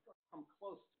nothing that would come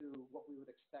close to what we would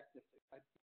expect if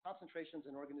concentrations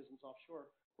in organisms offshore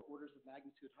were orders of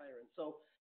magnitude higher. And so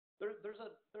there's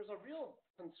a real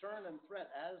concern and threat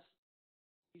as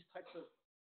these types of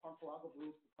harmful algal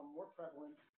blooms become more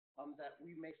prevalent, that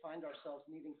we may find ourselves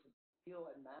needing to deal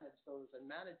and manage those and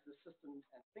manage the system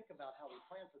and think about how we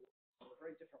plan for this in a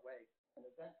very different way than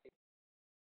event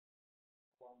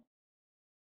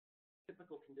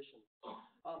typical conditions.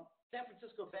 San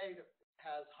Francisco Bay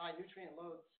has high nutrient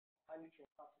loads, high nutrient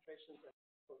concentrations, as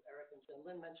both Eric and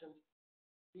Zhenlin mentioned.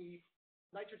 The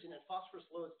nitrogen and phosphorus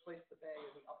loads place the bay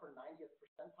in the upper 90th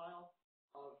percentile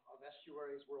of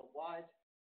estuaries worldwide.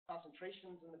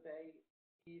 Concentrations in the bay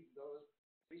exceed those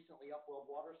recently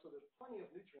upwelled water, so there's plenty of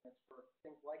nutrients for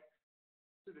things like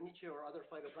Suisun or other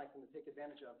phytoplankton to take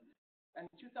advantage of. And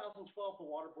in 2012, the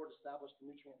Water Board established a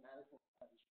nutrient management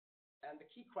strategy. And the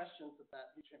key questions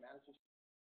that nutrient management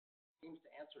aims to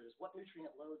answer is what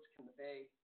nutrient loads can the bay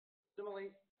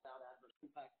assimilate without adverse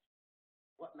impact?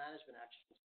 What management actions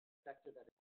are effective at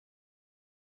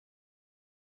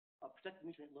protected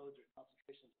nutrient loads or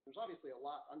concentrations? There's obviously a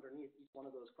lot underneath each one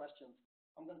of those questions.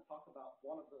 I'm going to talk about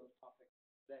one of those topics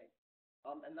today,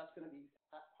 and that's going to be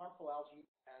harmful algae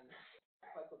and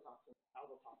phytotoxins,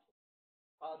 algal toxins.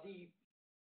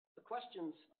 The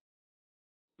questions,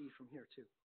 see from here too.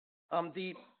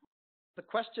 The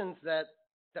questions that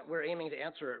we're aiming to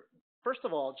answer, first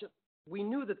of all, we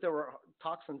knew that there were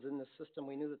toxins in this system.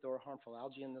 We knew that there were harmful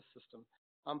algae in this system,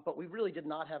 but we really did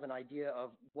not have an idea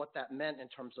of what that meant in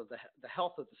terms of the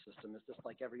health of the system. Is this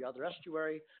like every other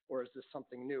estuary, or is this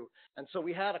something new? And so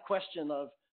we had a question of,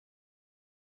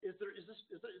 is this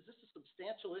a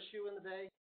substantial issue in the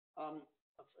bay?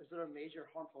 Is there a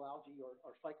major harmful algae or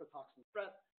phytotoxin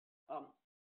threat?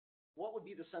 What would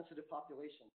be the sensitive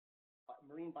population?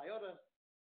 Marine biota,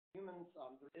 humans.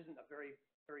 There isn't a very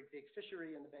big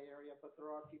fishery in the Bay Area, but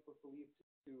there are people believed to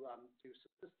do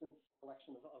subsistence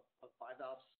collection of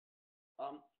bivalves.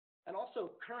 And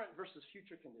also current versus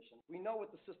future conditions. We know what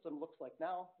the system looks like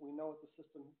now. We know what the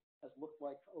system has looked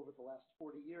like over the last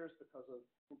 40 years because of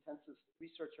intensive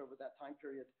research over that time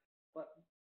period. But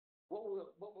what will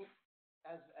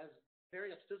as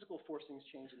various physical forcings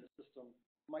change in the system,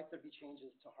 might there be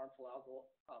changes to harmful algal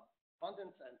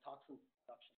abundance and toxin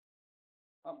production?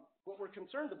 What we're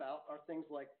concerned about are things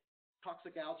like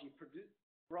toxic algae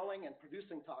growing and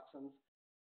producing toxins,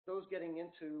 those getting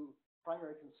into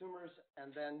primary consumers and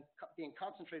then being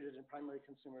concentrated in primary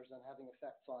consumers and having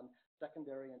effects on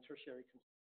secondary and tertiary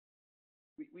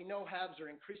consumers. We know HABs are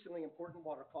an increasingly important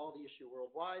water quality issue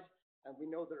worldwide, and we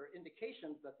know there are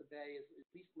indications that the bay is at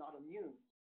least not immune.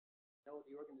 We know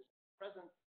the organism is present,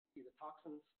 see the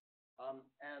toxins,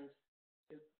 and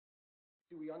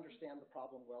do we understand the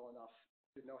problem well enough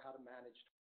to know how to manage?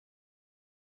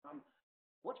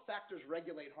 What factors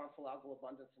regulate harmful algal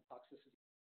abundance and toxicity?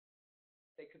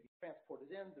 They could be transported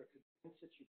in, there could be in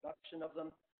situ production of them,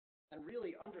 and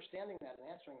really understanding that and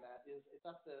answering that it's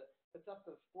at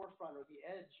the forefront or the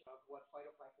edge of what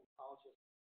phytoplankton ecologists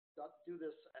do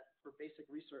this for basic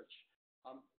research.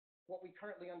 What we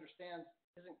currently understand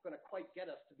isn't going to quite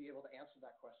get us to be able to answer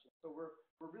that question. So we're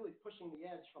really pushing the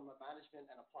edge from a management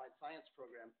and applied science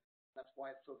program. That's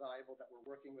why it's so valuable that we're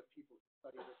working with people who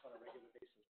study this on a regular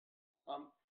basis.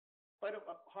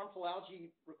 Harmful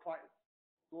algae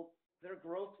their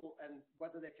growth and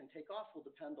whether they can take off will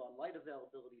depend on light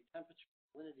availability, temperature,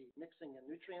 salinity, mixing, and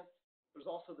nutrients. There's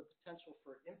also the potential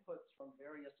for inputs from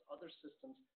various other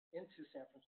systems into San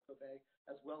Francisco Bay,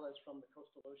 as well as from the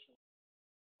coastal ocean.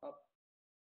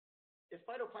 If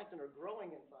phytoplankton are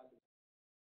growing inside the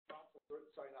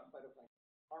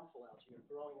harmful algae are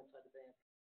growing inside the bay and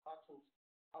toxins,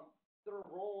 the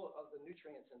role of the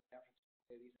nutrients in San Francisco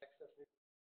Bay, these excess nutrients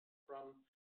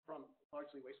from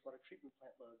largely wastewater treatment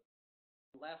plant loads.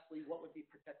 And lastly, what would be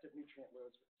protective nutrient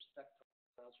loads with respect to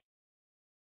algae?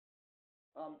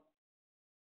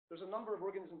 There's a number of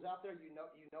organisms out there. You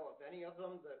know of any of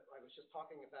them that I was just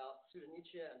talking about, Suisun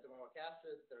and domoic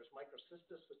acid. There's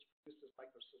microcystis, which produces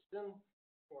microcystin,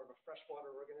 more of a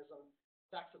freshwater organism.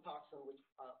 Saxitoxin, which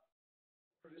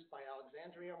produced by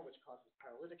Alexandrium, which causes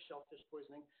paralytic shellfish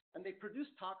poisoning. And they produce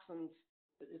toxins.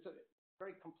 It's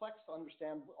very complex to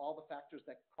understand all the factors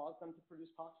that cause them to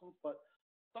produce toxins, but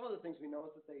some of the things we know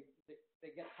is that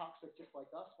they get toxic just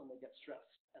like us when they get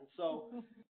stressed. And so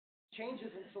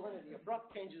changes in salinity,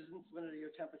 abrupt changes in salinity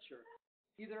or temperature,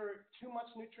 either too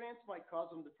much nutrients might cause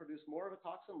them to produce more of a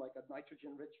toxin, like a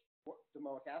nitrogen-rich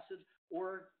domoic acid,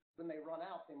 or when they run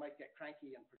out, they might get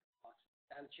cranky and produce toxins,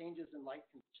 and changes in light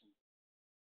conditions.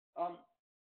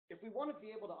 If we want to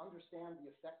be able to understand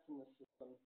the effects in this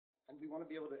system, and we want to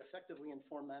be able to effectively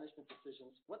inform management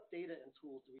decisions, what data and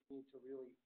tools do we need to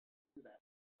really do that?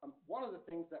 One of the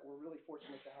things that we're really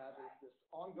fortunate to have is this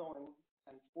ongoing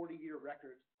and 40-year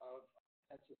record of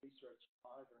intensive research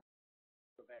monitoring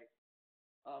the bay.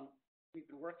 We've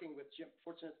been working with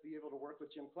fortunate to be able to work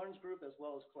with Jim Clarn's group, as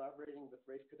well as collaborating with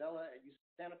Rafe Cadella at UC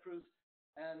Santa Cruz.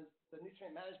 And the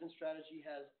nutrient management strategy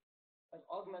has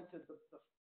augmented the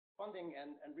funding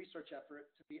and research effort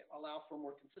to allow for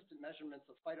more consistent measurements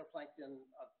of phytoplankton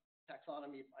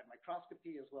taxonomy by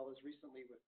microscopy, as well as recently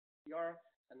with PCR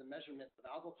and the measurement of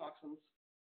algal toxins.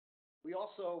 We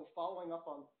also, following up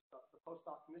on the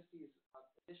postdoc Misty's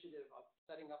initiative of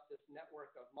setting up this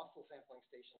network of mussel sampling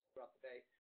stations throughout the bay.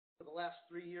 For the last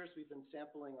 3 years, we've been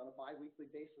sampling on a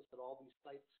bi-weekly basis at all these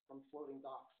sites from floating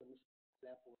docks, and this is an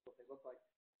example of what they look like.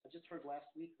 I just heard last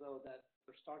week, though, that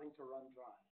they're starting to run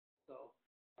dry. So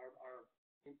our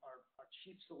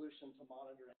cheap solution to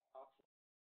monitoring toxins,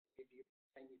 maybe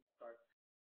I need to start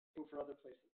looking for other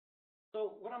places.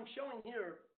 So what I'm showing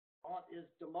here is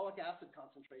domoic acid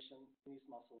concentration in these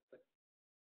mussels. The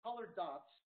colored dots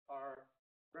are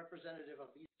representative of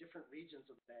these different regions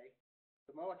of the bay.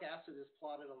 Domoic acid is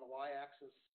plotted on the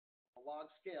y-axis, a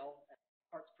log scale, at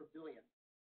parts per billion.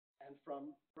 And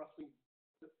from roughly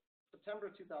September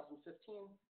 2015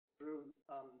 through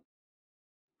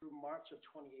March of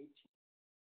 2018.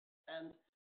 And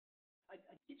I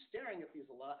keep staring at these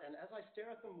a lot, and as I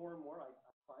stare at them more and more, I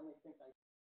finally think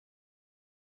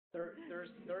there's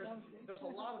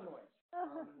a lot of noise.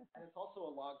 And it's also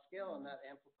a log scale, and that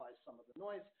amplifies some of the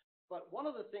noise. But one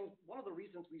of the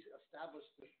reasons we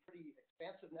established this pretty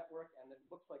expansive network, and it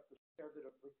looks like there's a fair bit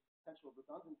of potential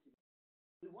redundancy,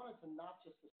 we wanted to not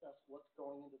just assess what's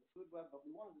going into the food web, but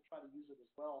we wanted to try to use it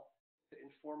as well to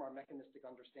inform our mechanistic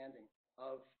understanding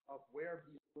of where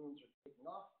these blooms are taking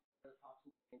off, where the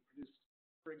toxins are being produced.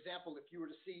 For example, if you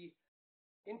were to see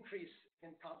increase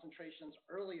in concentrations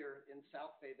earlier in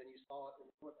South Bay than you saw it in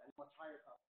North and much higher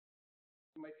concentrations,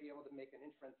 you might be able to make an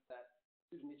inference that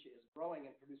Pseudomycia is growing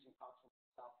and producing toxins in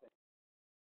South Bay,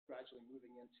 gradually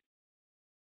moving into.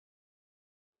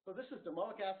 So this is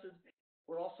domoic acid.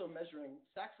 We're also measuring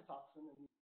saxitoxin.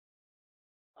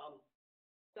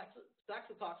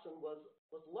 Saxitoxin was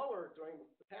lower during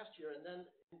the past year, and then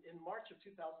in March of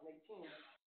 2018,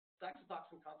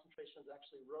 saxitoxin concentrations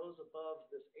actually rose above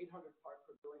this 800 part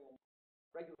per billion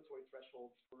regulatory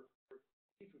threshold for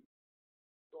seafood,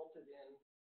 resulted in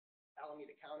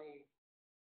Alameda County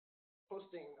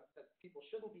posting that people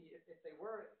shouldn't be, if they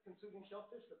were consuming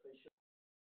shellfish, that they should.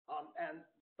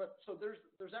 So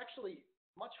there's actually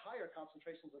much higher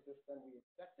concentrations of this than we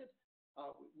expected.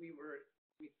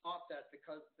 We thought that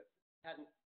because we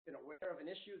hadn't been aware of an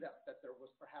issue that there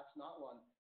was perhaps not one,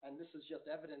 and this is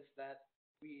just evidence that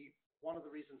one of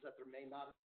the reasons that there may not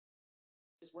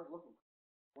is weren't looking,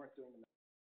 weren't doing the.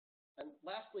 And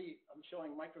lastly, I'm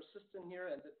showing microcystin here,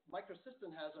 and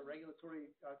microcystin has a regulatory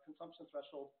consumption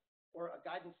threshold or a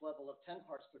guidance level of 10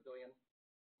 parts per billion.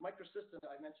 Microcystin,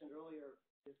 I mentioned earlier,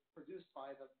 is produced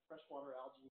by the freshwater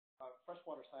algae,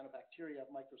 freshwater cyanobacteria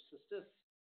Microcystis.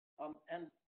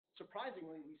 And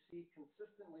surprisingly, we see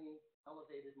consistently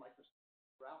elevated microcystin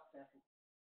throughout San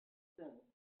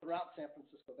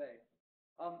Francisco Bay.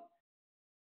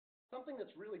 Something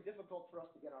that's really difficult for us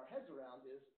to get our heads around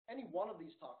is any one of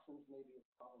these toxins maybe is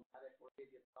problematic or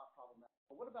maybe it's not problematic.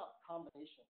 But what about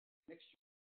combination, mixture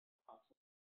of toxins?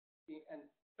 And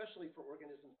especially for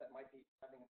organisms that might be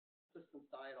having a consistent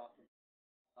diet off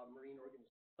of marine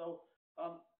organisms. So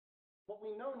what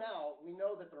we know now, we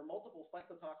know that there are multiple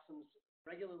phytotoxins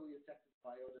regularly detected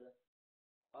by biota.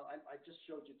 I just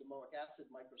showed you domoic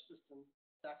acid, microcystin,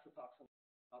 saxitoxin.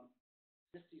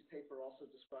 Misty's paper also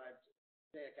described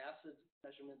oxidaic acid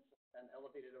measurements and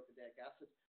elevated oxidaic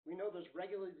acid. We know there's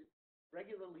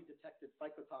regularly detected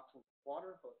phytotoxins in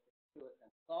water, both particulate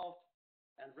and dissolved,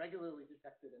 and regularly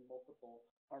detected in multiple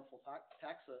harmful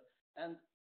taxa. And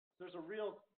there's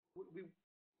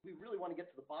we really want to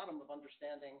get to the bottom of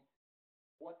understanding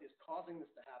what is causing this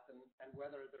to happen and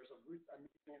whether there's a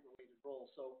nutrient-related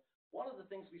role. So one of the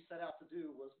things we set out to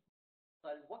do was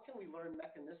decide what can we learn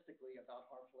mechanistically about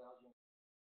harmful algae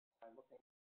by looking.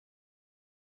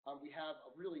 We have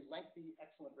a really lengthy,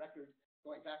 excellent record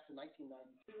going back to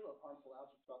 1992 of harmful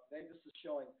algae throughout the day. This is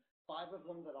showing 5 of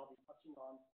them that I'll be touching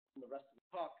on in the rest of the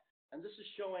talk. And this is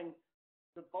showing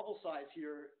the bubble size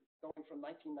here going from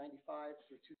 1995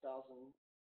 through 2015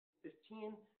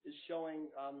 is showing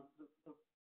the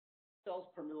cells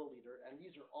per milliliter. And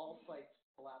these are all sites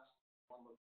collapsed in one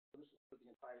location. So this is for the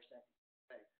entire San Francisco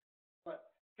Bay.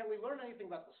 But can we learn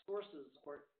anything about the sources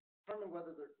or determine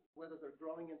whether they're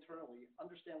growing internally,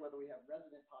 understand whether we have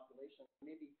resident populations,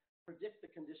 maybe predict the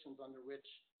conditions under which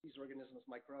these organisms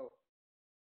might grow?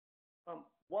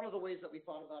 One of the ways that we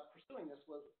thought about pursuing this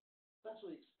was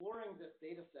essentially exploring this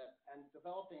data set and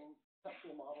developing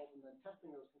conceptual models and then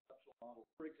testing those conceptual models.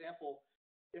 For example,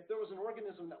 if there was an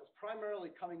organism that was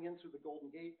primarily coming in through the Golden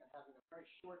Gate and having a very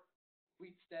short,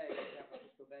 sweet stay in San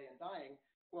Francisco Bay and dying,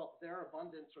 well, their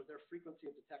abundance or their frequency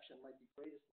of detection might be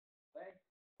greatest in the Bay,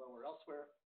 lower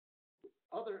elsewhere.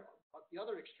 The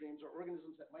other extremes are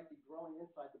organisms that might be growing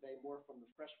inside the bay more from the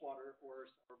freshwater or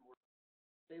more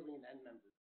saline end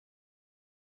members.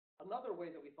 Another way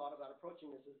that we thought about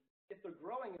approaching this is if they're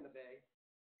growing in the bay,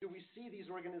 do we see these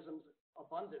organisms'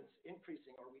 abundance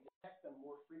increasing, or we detect them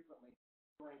more frequently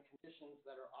during conditions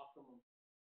that are optimum?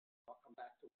 I'll come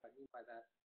back to what I mean by that.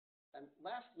 And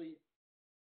lastly,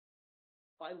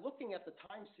 by looking at the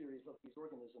time series of these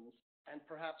organisms and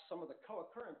perhaps some of the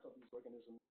co-occurrence of these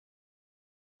organisms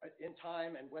in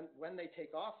time and when they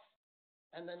take off,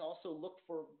 and then also look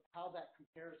for how that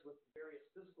compares with various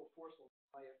physical forces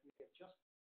may have just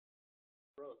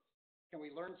growth. Can we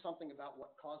learn something about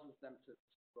what causes them to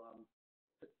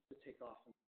take off?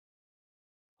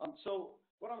 So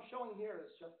what I'm showing here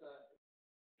is just a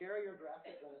scarier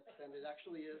graphic than it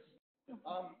actually is.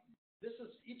 This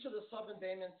is each of the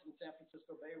sub-embayments in San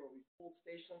Francisco Bay where we pulled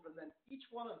stations, and then each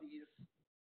one of these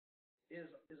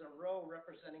is a row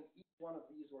representing each one of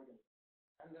these organisms.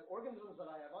 And the organisms that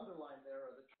I have underlined there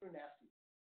are the true nasty.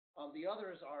 The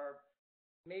others are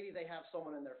maybe they have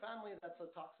someone in their family that's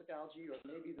a toxic algae, or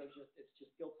maybe it's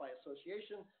just guilt by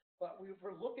association. But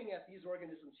we're looking at these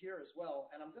organisms here as well,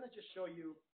 and I'm going to just show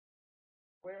you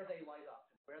where they light up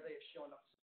and where they've shown up.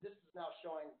 This is now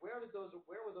showing where were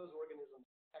those organisms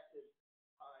detected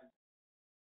time.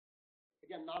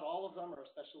 Again, not all of them are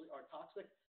toxic,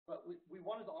 but we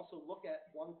wanted to also look at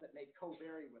ones that may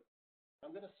co-vary with them. I'm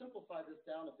going to simplify this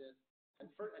down a bit and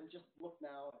just look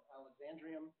now at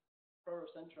Alexandrium,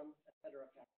 Prorocentrum, et cetera.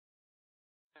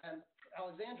 And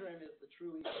Alexandrium is the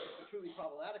truly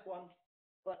problematic one,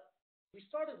 but we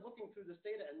started looking through this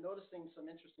data and noticing some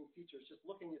interesting features, just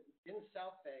looking at in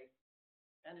South Bay,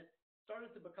 and it started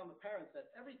to become apparent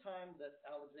that every time that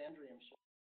Alexandrium shows,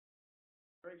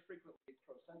 very frequently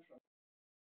Prorocentrum,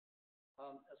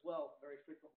 as well, very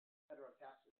frequently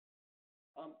heterocapsid.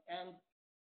 And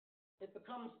it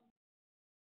becomes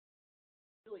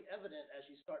really evident as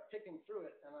you start picking through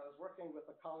it. And I was working with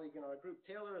a colleague in our group,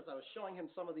 Taylor, as I was showing him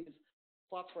some of these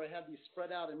plots where I had these spread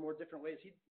out in more different ways.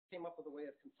 He came up with a way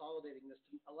of consolidating this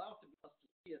to allow us to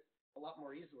see it a lot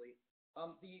more easily.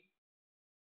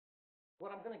 What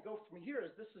I'm going to go from here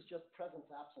is this is just presence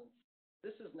absence.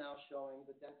 This is now showing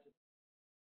the density.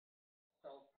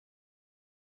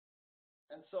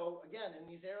 And so again, in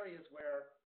these areas where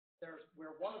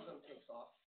one of them takes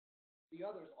off, the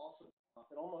others also take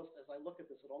off. It almost, as I look at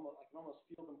this, I can almost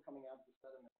feel them coming out of the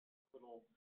sediment, little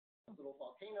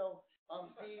volcano.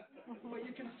 But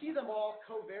you can see them all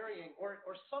co-varying, or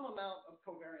some amount of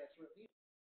covariance, or at least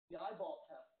the eyeball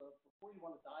test of before you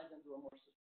want to dive into a more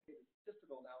sophisticated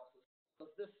statistical analysis.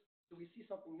 Do we see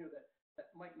something here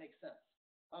that might make sense?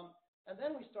 And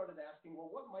then we started asking, well,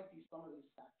 what might be some of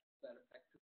these factors that are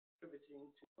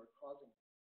contributing to or causing it?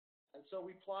 And so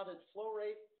we plotted flow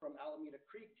rate from Alameda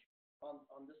Creek on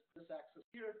this axis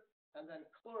here, and then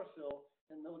chlorophyll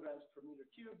in milligrams per meter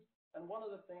cubed. And one of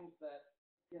the things that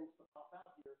begins to pop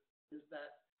out here is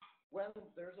that when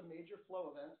there's a major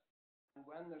flow event, and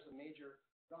when there's a major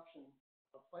production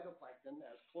of phytoplankton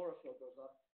as chlorophyll goes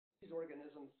up, these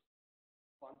organisms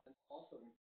also.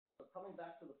 So coming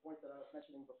back to the point that I was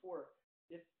mentioning before,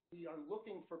 if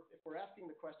we're asking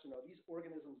the question, are these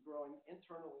organisms growing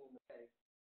internally in the bay?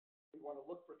 We want to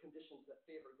look for conditions that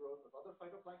favor growth of other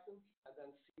phytoplankton, and then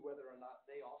see whether or not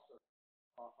they also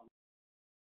off on.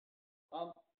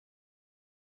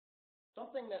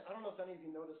 Something that I don't know if any of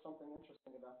you noticed something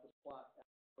interesting about this plot,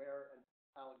 where in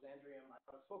Alexandrium I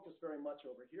was focused very much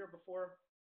over here before,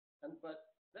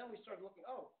 but then we started looking.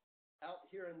 Out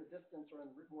here in the distance or in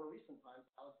more recent times,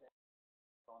 Alexandrium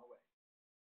has gone away.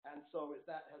 And so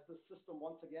has this system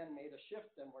once again made a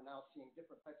shift, and we're now seeing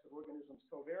different types of organisms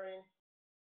co-varying?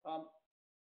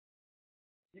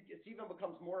 It even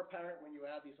becomes more apparent when you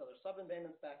add these other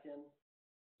sub-embayments back in.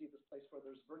 See this place where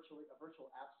there's virtual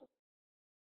absence.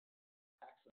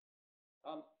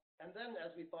 And then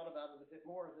as we thought about it a bit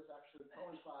more, this actually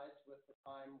coincides with the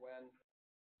time when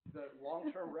the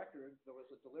long-term record, there was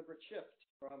a deliberate shift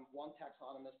from one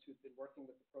taxonomist who'd been working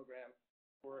with the program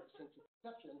since its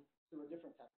inception to a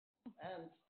different taxonomist. And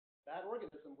that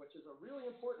organism, which is a really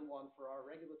important one for our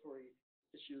regulatory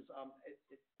issues,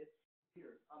 it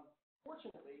appeared.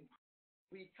 Fortunately,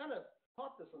 we kind of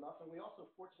caught this enough, and we also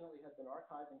fortunately had been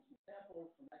archiving some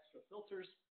samples, some extra filters,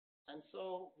 and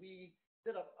so we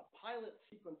did a pilot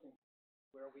sequencing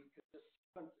where we could just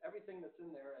sequence everything that's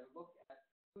in there and look at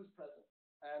who's present,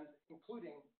 and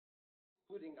including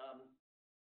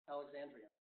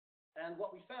Alexandria. And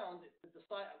what we found,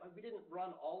 we didn't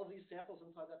run all of these samples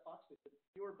inside that box. We did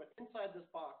fewer, but inside this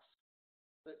box,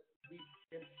 that we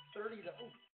in 30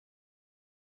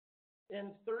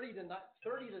 to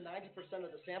 90%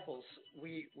 of the samples,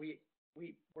 we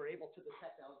were able to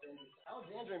detect Alexandrium.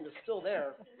 Alexandrium is still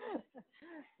there.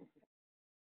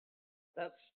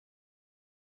 That's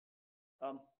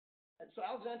so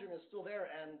Alexandrium is still there,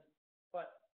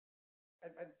 but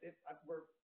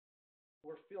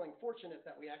we're feeling fortunate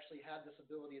that we actually had this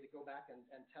ability to go back and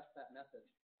test that method,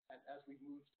 and as we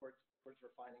move towards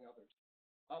refining others.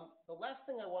 The last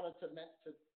thing I wanted to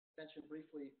mention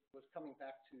briefly was coming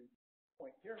back to the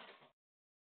point here,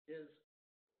 is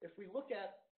if we look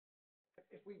at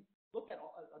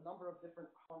a number of different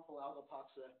harmful algal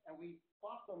toxins and we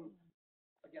plot them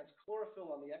against chlorophyll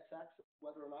on the x-axis,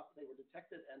 whether or not they were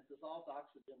detected, and dissolved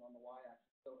oxygen on the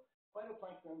y-axis. So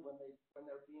phytoplankton, when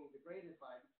they're being degraded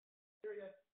by bacteria,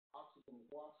 oxygen is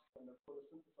lost. When they're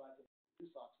photosynthesizing, they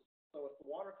produce oxygen. So if the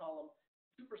water column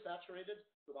is supersaturated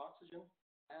with oxygen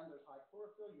and there's high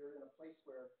chlorophyll, you're in a place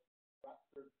where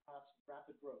there's perhaps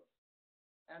rapid growth.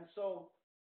 And so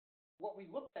what we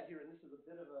looked at here, and this is a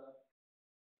bit of a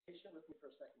patient with me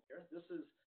for a second here. This is,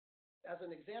 as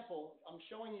an example, I'm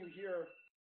showing you here.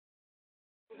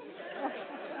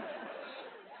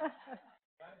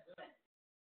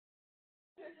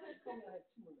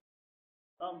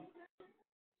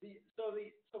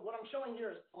 So what I'm showing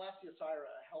here is Thalassiocyra,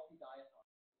 a healthy diet.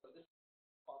 So this is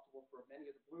responsible for many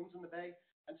of the blooms in the bay.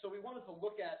 And so we wanted to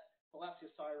look at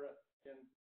Thalassiocyra in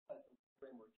the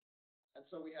framework. And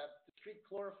so we have discrete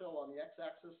chlorophyll on the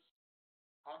x-axis,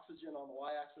 oxygen on the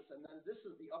y-axis, and then this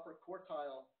is the upper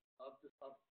quartile of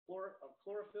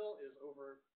chlorophyll is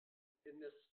over in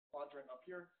this quadrant up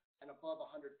here and above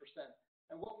 100%.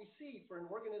 And what we see for an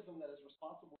organism that is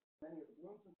responsible for many of the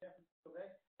blooms in San Francisco Bay,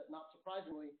 that not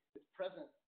surprisingly, it's present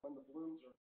when the blooms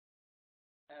are.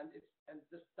 And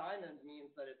this diamond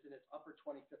means that it's in its upper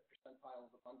 25th percentile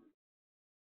of abundance.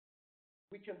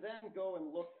 We can then go and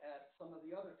look at some of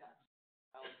the other taxa.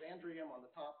 Alexandrium on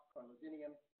the top,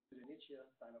 Carnodinium, Pseudonychia,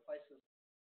 Dinophysis,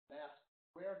 Mass.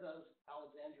 Where does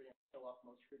Alexandrium show up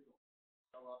most frequently?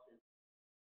 Show up in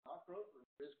not growth or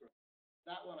is growth?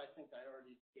 That one I think I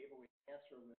already gave away the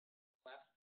answer with the last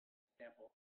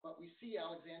example. But we see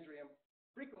Alexandrium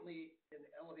frequently in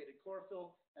elevated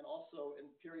chlorophyll and also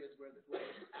in periods where the growth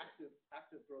is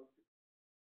active growth.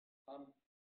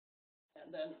 And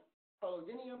then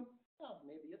Carnodinium,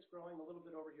 maybe it's growing a little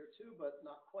bit over here too, but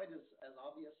not quite as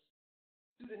obvious.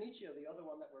 Pseudonychia, the other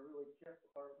one that we're really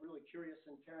curious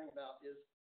and caring about, is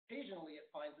occasionally it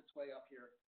finds its way up here,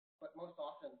 but most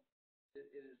often it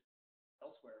is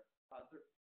elsewhere. I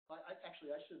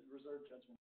should reserve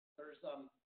judgment. There's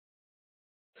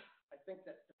I think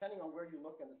that depending on where you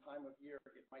look and the time of year,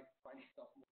 it might find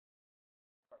itself more.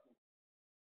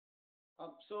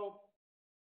 So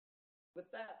with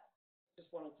that,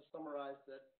 just wanted to summarize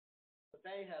that the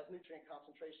bay has nutrient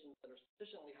concentrations that are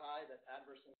sufficiently high that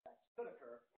adverse impacts could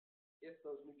occur if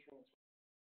those nutrients.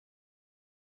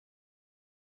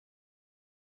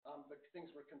 The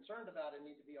things we're concerned about and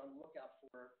need to be on the lookout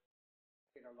for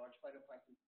in our large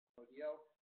phytoplankton ODO,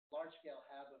 large-scale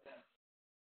HAB events,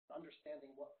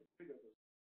 understanding what could trigger those.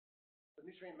 The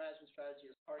nutrient management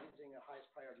strategy is targeting the highest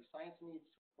priority science needs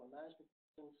for management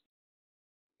systems.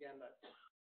 Again, that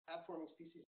HAB-forming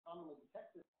species are commonly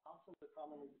detected, toxins are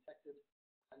commonly detected,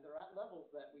 and they're at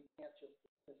levels that we can't just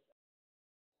dismiss as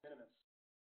minimus.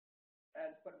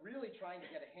 But really trying to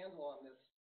get a handle on this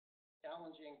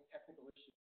challenging technical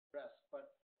issue to address,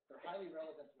 but they're highly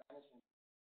relevant to management.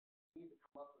 We need to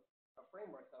come up with a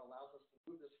framework that allows us to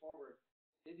move this forward.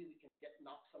 Maybe we can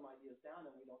knock some ideas down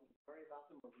and we don't need to worry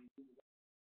about them, or we need to.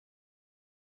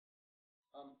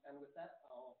 And with that,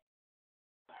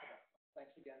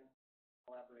 thanks again.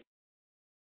 Collaborate.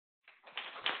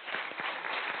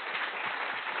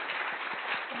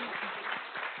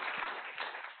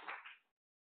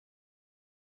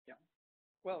 Yeah.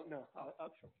 Well, no,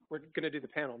 we're going to do the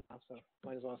panel now, so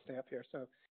might as well stay up here. So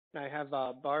can I have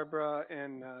Barbara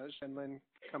and Zhenlin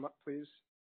come up, please?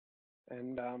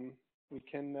 And we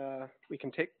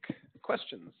can take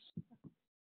questions.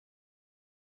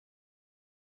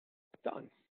 Don.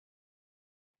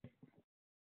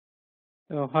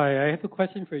 Oh, hi. I have a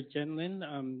question for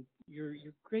Zhenlin. Your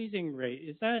grazing rate,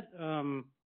 is that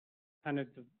kind of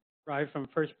derived from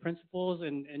first principles?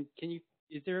 And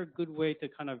is there a good way to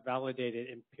kind of validate it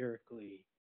empirically?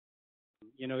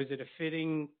 You know, is it a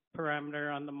fitting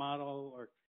parameter on the model, or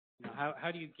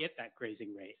how do you get that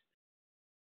grazing rate?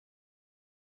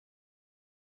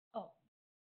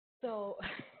 So,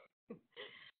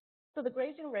 so the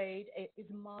grazing rate is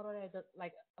modeled as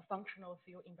a functional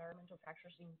field environmental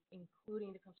factors,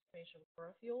 including the concentration of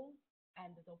chlorophyll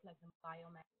and the zooplankton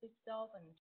biomass itself, and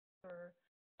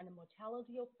the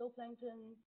mortality of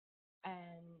zooplankton.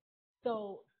 And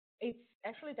so it's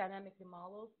actually dynamically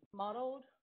modeled.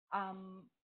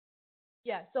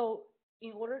 Yeah, so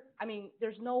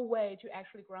there's no way to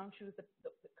actually ground truth the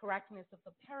correctness of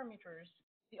the parameters.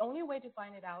 The only way to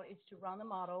find it out is to run the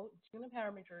model, tune the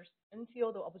parameters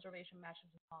until the observation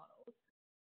matches the model.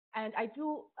 And I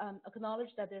do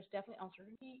acknowledge that there's definitely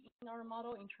uncertainty in our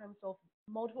model in terms of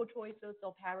multiple choices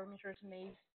of parameters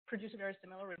may produce very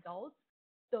similar results.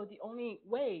 So the only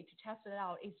way to test it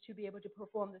out is to be able to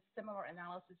perform the similar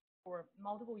analysis for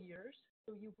multiple years.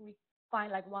 So you find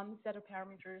like one set of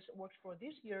parameters works for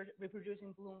this year,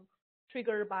 reproducing bloom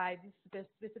triggered by this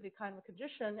specific kind of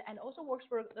condition, and also works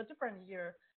for a different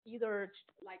year, either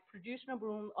like produce no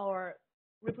bloom or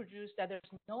reproduce that there's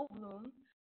no bloom,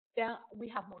 then we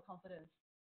have more confidence.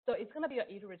 So it's going to be an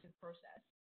iterative process.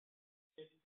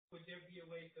 Would there be a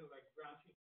way to like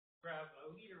grab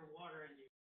a liter of water and you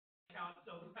count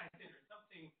zooplankton or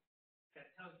something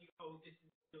that tells you, oh, this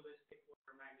is realistic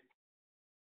water magnitude?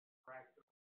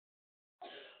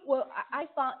 Well, I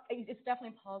found it's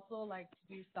definitely possible, like to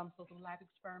do some sort of lab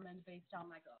experiment based on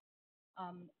like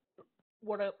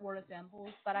water samples.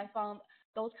 But I found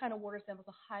those kind of water samples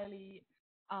are highly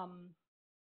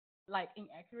like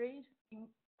inaccurate.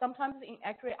 Sometimes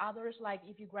inaccurate. Others, like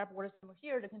if you grab water sample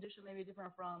here, the condition may be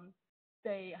different from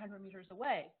say 100 meters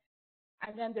away.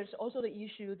 And then there's also the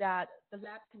issue that the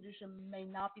lab condition may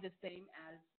not be the same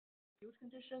as field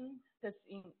condition, because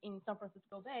in San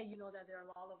Francisco Bay, you know that there are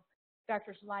a lot of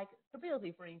factors like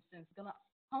stability, for instance, going to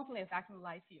constantly affect the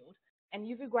light field. And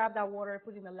if you grab that water,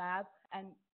 put it in the lab,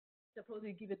 and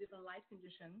supposedly give a different light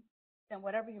condition, then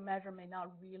whatever you measure may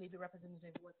not really be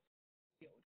representative of what's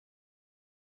field.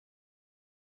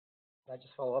 Can I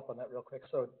just follow up on that real quick?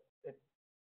 So,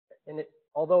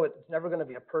 although it's never going to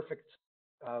be a perfect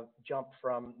jump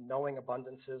from knowing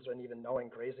abundances and even knowing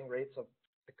grazing rates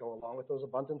that go along with those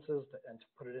abundances and to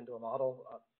put it into a model,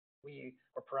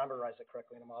 or parameterize it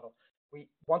correctly in a model.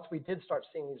 Once we did start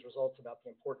seeing these results about the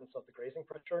importance of the grazing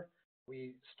pressure,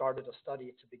 we started a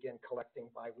study to begin collecting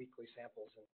biweekly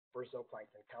samples for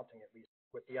zooplankton, counting at least,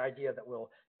 with the idea that we'll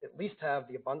at least have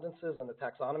the abundances and the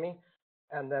taxonomy,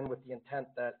 and then with the intent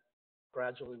that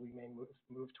gradually we may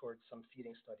move towards some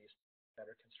feeding studies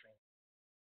better constrained.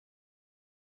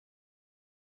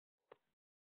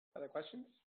 Other questions?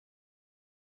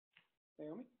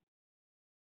 Naomi?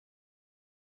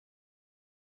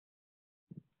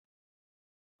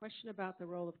 Question about the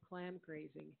role of clam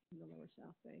grazing in the lower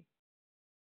South Bay.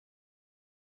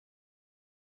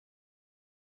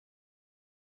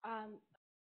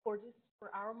 For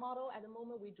our model, at the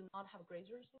moment, we do not have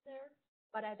grazers in there,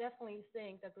 but I definitely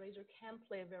think that grazer can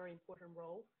play a very important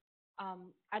role. And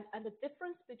the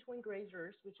difference between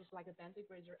grazers, which is like a benthic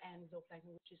grazer, and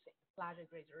zooplankton, which is a flaget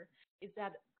grazer, is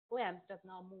that clams does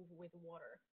not move with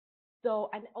water.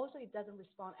 So, and also it doesn't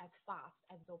respond as fast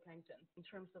as zooplankton in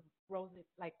terms of growth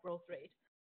rate.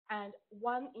 And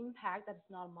one impact that's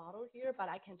not modeled here, but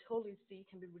I can totally see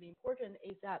can be really important,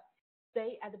 is that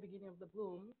say at the beginning of the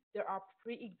bloom, there are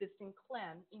pre-existing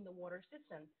clams in the water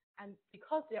system. And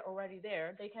because they're already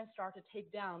there, they can start to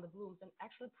take down the blooms and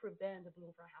actually prevent the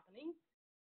bloom from happening.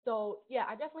 So yeah,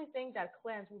 I definitely think that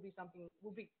clams can be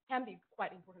quite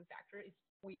an important factor.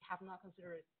 We have not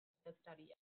considered the study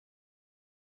yet.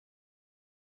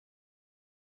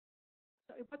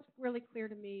 So what's really clear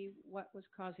to me, what was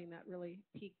causing that really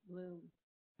peak bloom?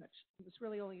 It was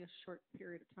really only a short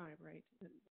period of time, right?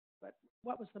 But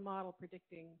what was the model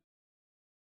predicting?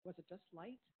 Was it just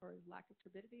light or lack of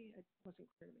turbidity? It wasn't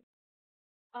clear to me.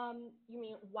 You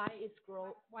mean why it's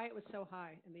why it was so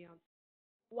high in the onset?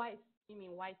 Why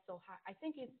it's so high? I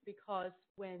think it's because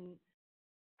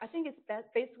it's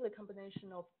basically a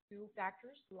combination of two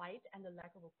factors, light and the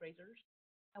lack of grazers.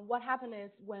 And what happened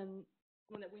is when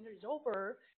the winter is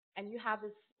over and you have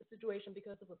this situation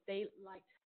because of the daylight,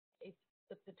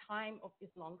 the time is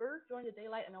longer during the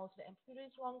daylight, and also the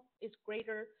amplitude is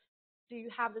greater. So you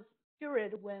have this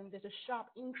period when there's a sharp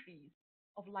increase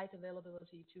of light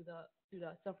availability to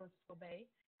the San Francisco Bay,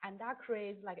 and that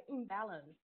creates like an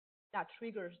imbalance that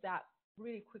triggers that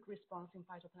really quick response in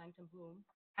phytoplankton bloom.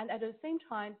 And at the same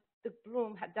time, the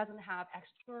bloom doesn't have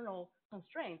external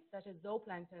constraints such as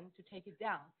zooplankton to take it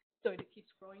down. So it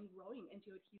keeps growing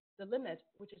until it hits the limit,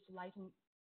 which is light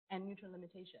and nutrient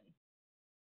limitation.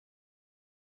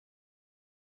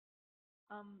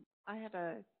 I had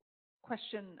a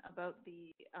question about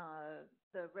the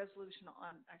resolution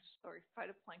on, sorry,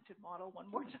 phytoplankton model one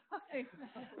more time.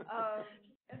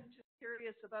 And just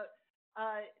curious about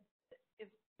if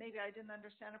maybe I didn't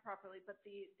understand it properly, but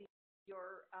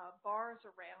your bars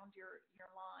around your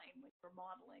line when you're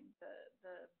modeling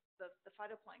the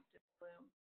phytoplankton bloom,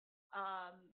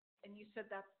 and you said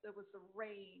that there was a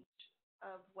range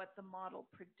of what the model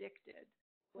predicted.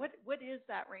 What is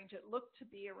that range? It looked to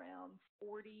be around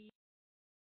 40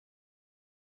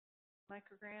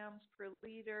 micrograms per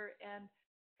liter, and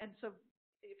so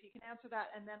if you can answer that,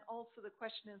 and then also the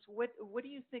question is, what do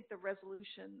you think the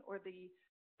resolution or the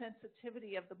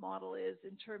sensitivity of the model is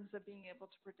in terms of being able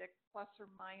to predict plus or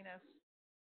minus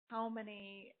how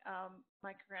many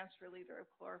micrograms per liter of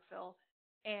chlorophyll,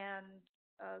 and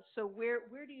so where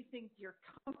do you think you're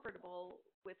comfortable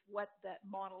with what that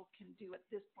model can do at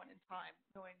this point in time,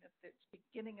 knowing that it's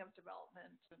beginning of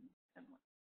development and what?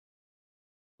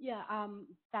 Yeah,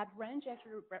 that range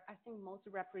actually, I think,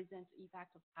 mostly represents the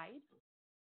effect of tide.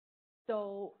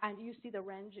 So, and you see the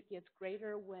range gets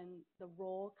greater when the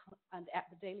raw and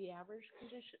the daily average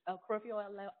condition, chlorophyll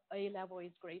A level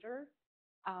is greater,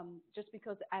 just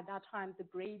because at that time the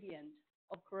gradient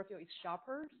of chlorophyll is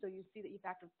sharper, so you see the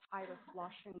effect of tidal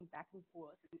sloshing back and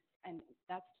forth, and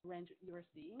that's the range you're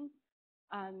seeing.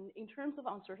 In terms of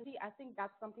uncertainty, I think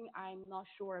that's something I'm not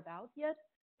sure about yet,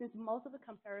 since most of the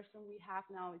comparison we have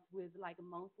now is with like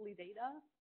monthly data.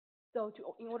 So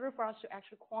in order for us to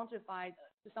actually quantify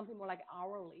to something more like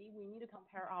hourly, we need to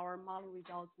compare our model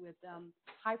results with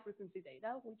high frequency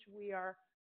data, which we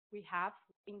have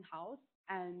in-house.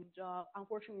 And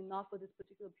unfortunately not for this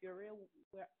particular period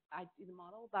where I did the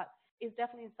model, but it's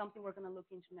definitely something we're going to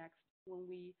look into next when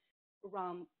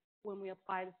we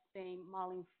apply the same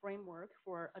modeling framework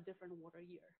for a different water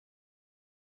year.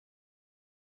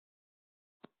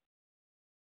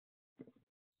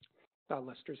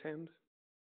 Lester's hand.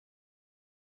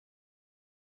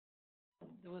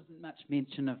 There wasn't much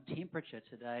mention of temperature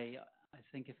today. I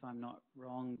think if I'm not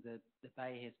wrong, the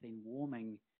bay has been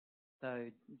warming. So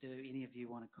do any of you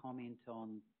want to comment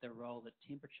on the role that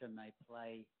temperature may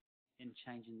play in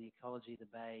changing the ecology of the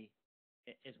bay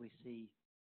as we see,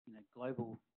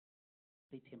 global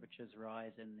sea temperatures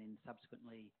rise and then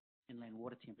subsequently inland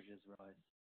water temperatures rise?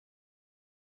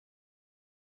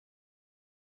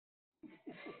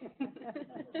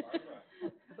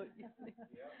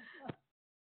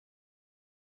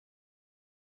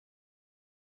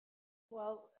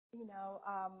 Well,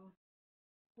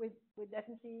 we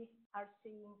definitely are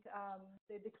seeing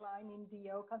the decline in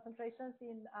DO concentrations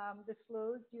in the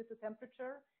sloughs due to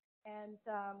temperature, and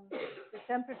the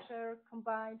temperature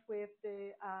combined with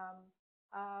the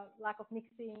lack of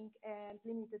mixing and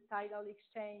limited tidal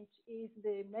exchange is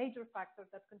the major factor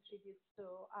that contributes to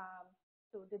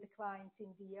the declines in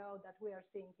DO that we are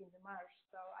seeing in the marsh.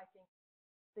 So I think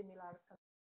similar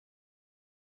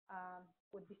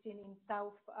would be seen in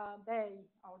South Bay,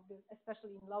 or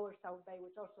especially in Lower South Bay,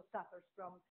 which also suffers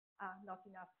from not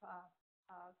enough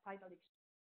tidal exchange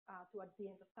towards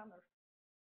the end of summer.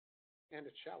 And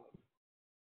it's shallow.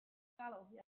 Shallow,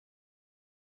 yeah.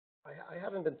 I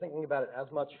haven't been thinking about it as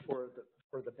much for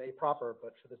the bay proper,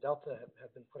 but for the delta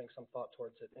have been putting some thought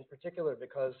towards it, in particular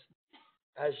because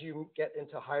as you get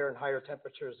into higher and higher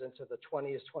temperatures into the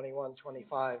 20s, 21,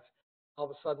 25, all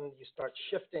of a sudden you start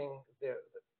shifting the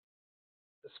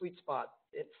sweet spot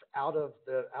out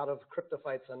of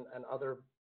cryptophytes and other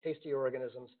tasty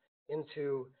organisms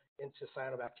into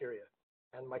cyanobacteria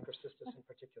and microcystis in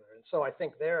particular. And so I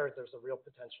think there's a real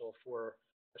potential for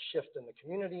a shift in the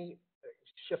community, a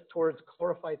shift towards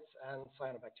chlorophytes and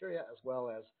cyanobacteria, as well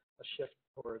as a shift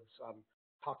towards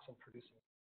toxin producing.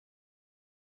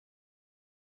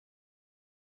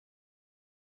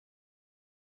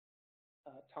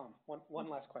 Tom, one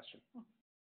last question.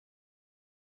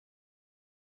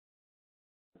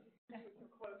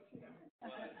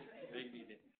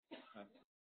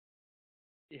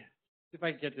 Yeah, if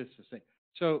I can get this to say.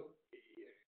 So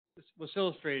what's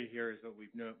illustrated here is what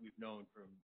we've known from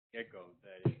get-go,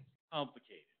 that it's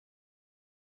complicated.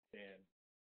 And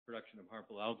production of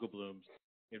harmful algal blooms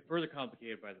is further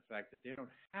complicated by the fact that they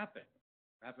don't happen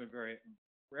very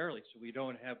rarely. So we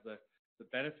don't have the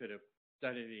benefit of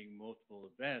studying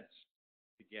multiple events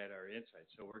to get our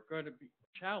insights. So we're going to be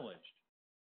challenged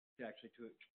to actually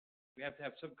we have to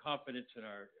have some confidence in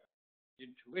our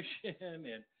intuition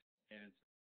and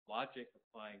logic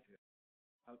applying to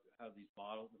how the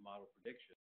model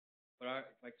prediction. But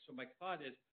my thought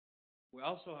is we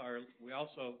also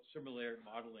similar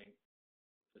modeling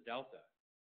the delta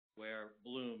where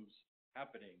blooms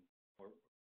happening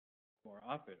more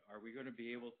often. Are we going to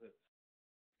be able to?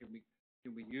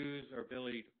 can we use our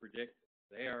ability to predict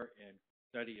there and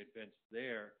study events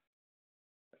there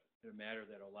in a manner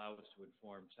that allow us to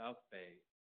inform South Bay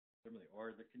similarly,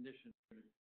 or the conditions are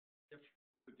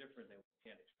different than we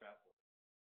can't extrapolate?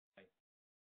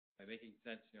 By making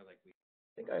sense, like we.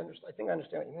 I think I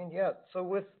understand what you mean. Yeah. So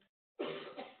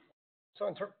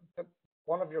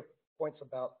one of your points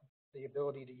about the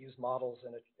ability to use models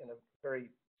in a very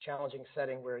challenging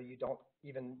setting where you don't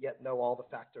even yet know all the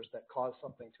factors that cause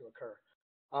something to occur.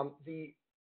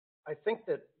 I think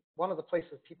that one of the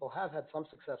places people have had some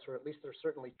success, or at least they're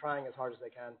certainly trying as hard as they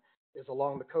can, is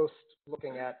along the coast,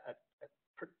 looking at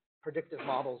predictive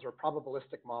models or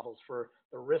probabilistic models for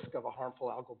the risk of a harmful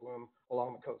algal bloom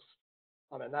along the coast.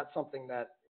 And that's something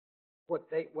that what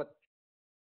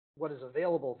is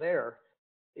available there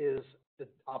is the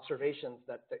observations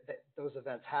that those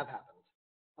events have happened.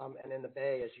 And in the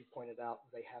Bay, as you pointed out,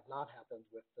 they have not happened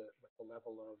with the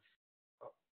level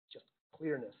of just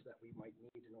clearness that we might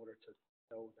need in order to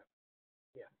know that.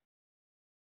 Yeah.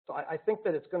 So I think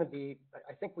that it's going to be.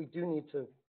 I think we do need to,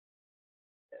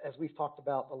 as we've talked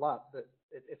about a lot, that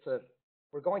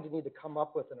we're going to need to come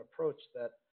up with an approach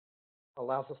that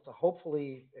allows us to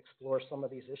hopefully explore some of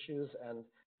these issues and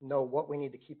know what we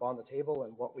need to keep on the table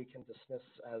and what we can dismiss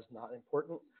as not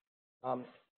important.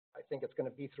 I think it's going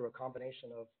to be through a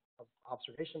combination of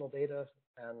observational data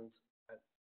and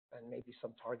maybe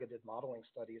some targeted modeling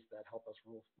studies that help us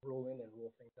rule in and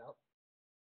rule things out.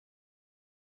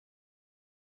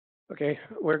 Okay,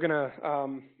 we're going to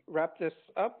wrap this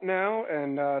up now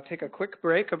and take a quick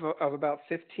break of about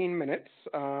 15 minutes.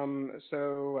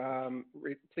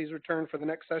 Please return for the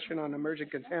next session on emerging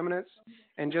contaminants.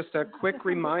 And just a quick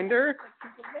reminder.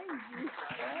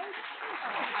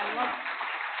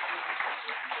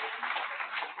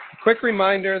 Quick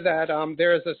reminder that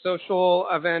there is a social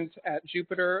event at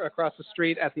Jupiter across the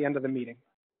street at the end of the meeting.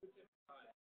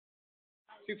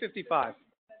 2:55.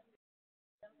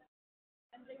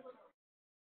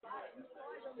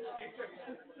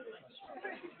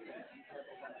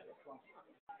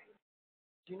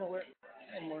 Do you know where?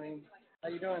 Hey, Maureen. How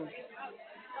you doing? That's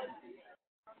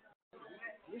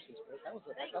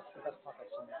the best talk I've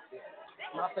seen that year.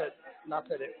 Not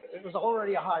that it was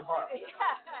already a high bar. Yeah.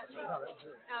 No, that was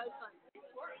good. No, it was fun.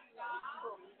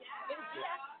 Cool.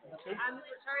 I'm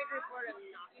sorry to report I'm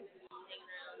not going to be hanging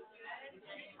around.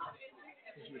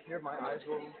 Did you hear my eyes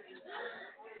roll?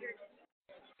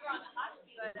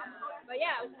 But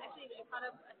yeah, I was actually I thought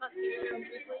the room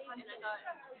briefly, and I thought,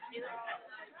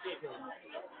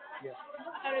 yeah.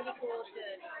 I thought it'd be cool to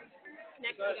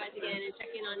connect with you guys again and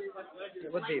check in on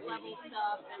light level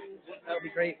stuff. And that would be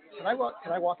great. Can I walk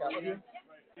out with you?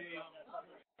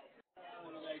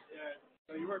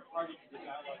 So you were party to the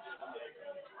dialogue.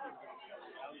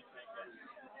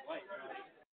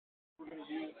 We're going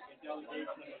to use a delegation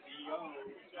of the EO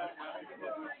that have to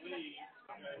publicly.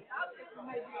 So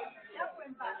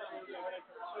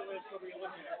that's what we're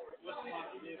looking at. What's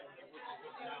positive and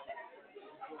what's now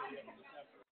before the end of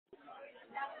December.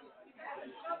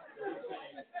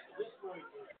 At this point,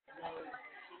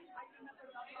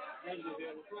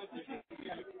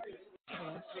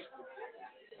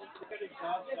 getting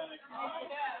jobs done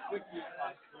quickly as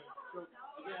possible. So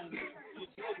again,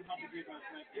 it's really complicated about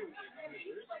connectivity.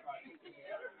 There is a project.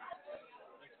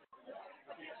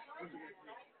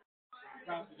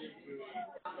 Cross it into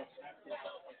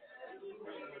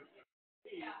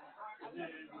and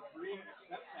then agree and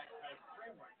accept that kind of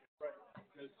framework. Right.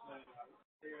 Because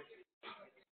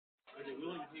are they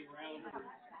willing to hang around for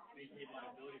maintaining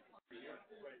an ability for 3 years?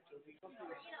 Right. So if something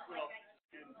well,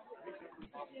 and I think that we're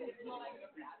probably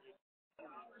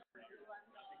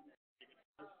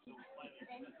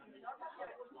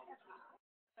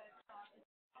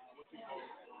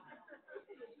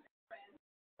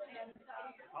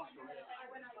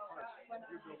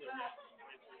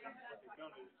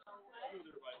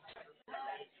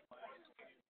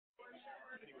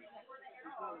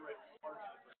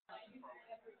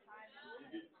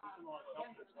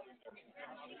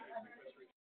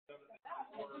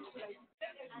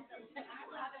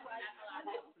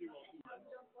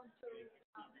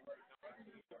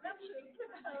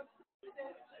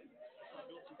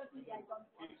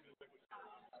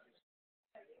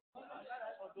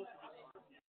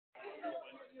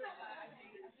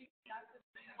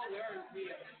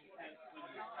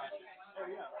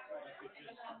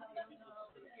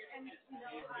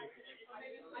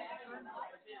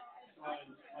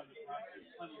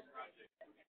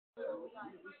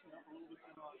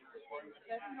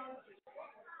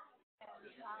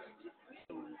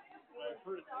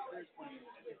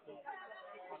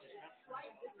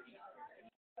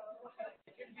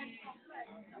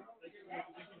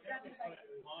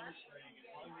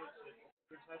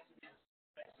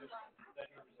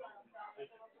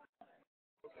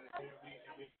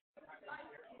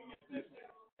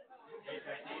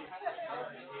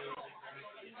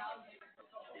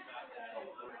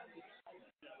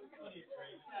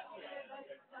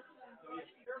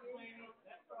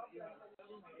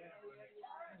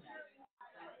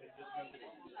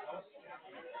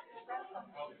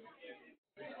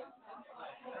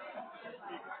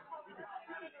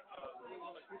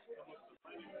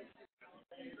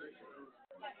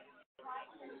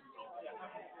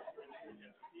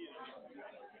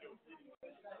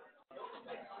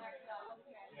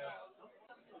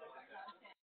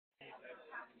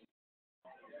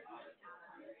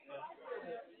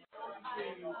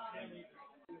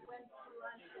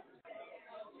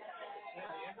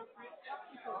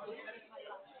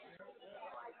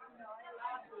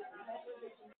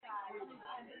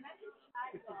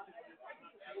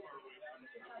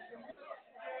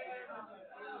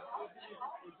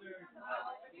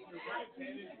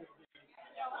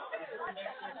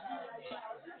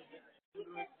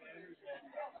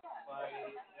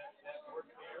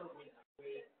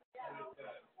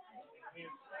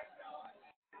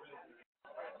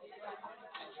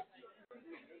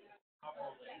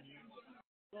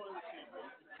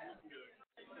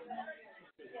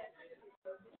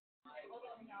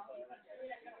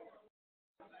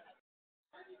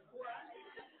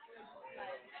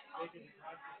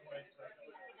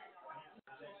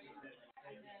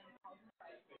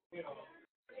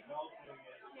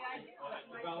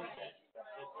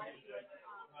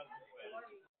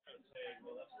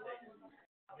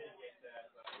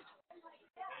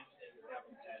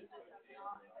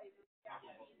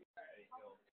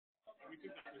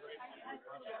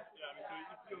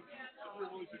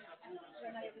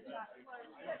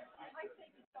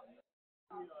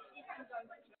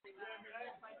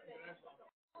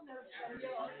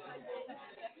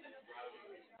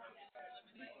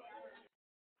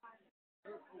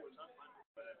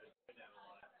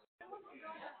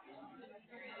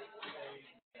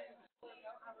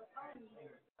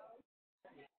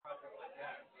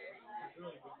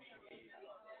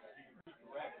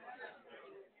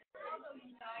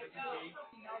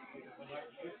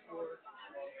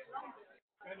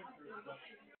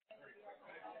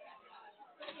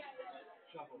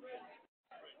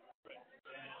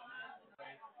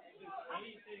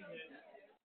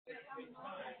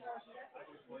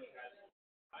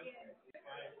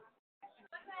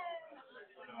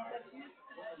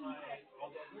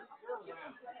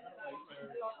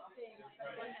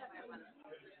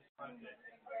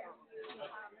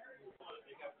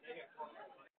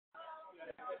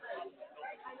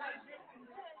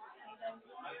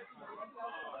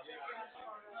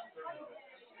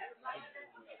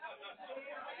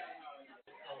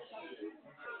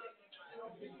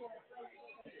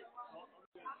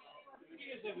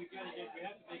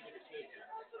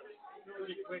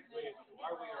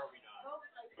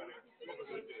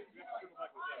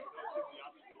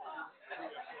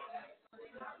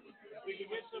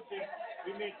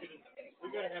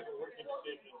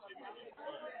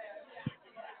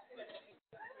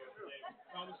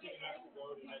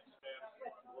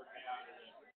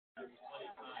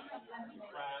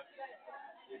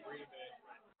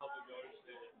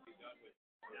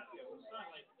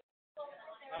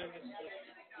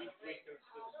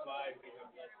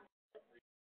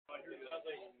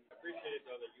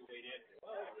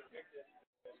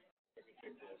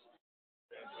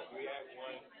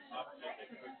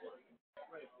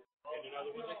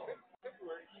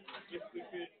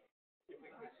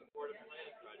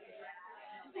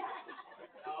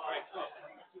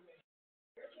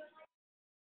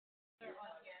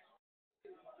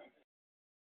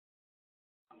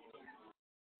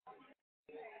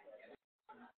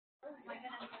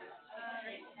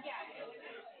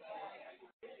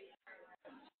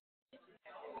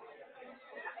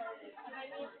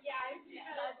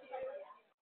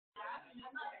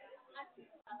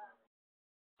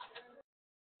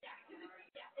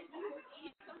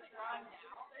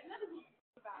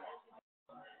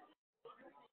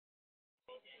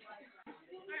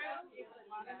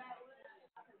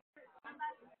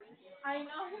I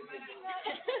know.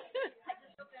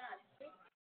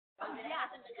 Yeah.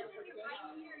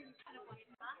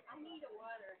 I need a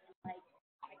water. Like,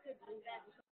 I could do that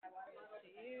because my water bottle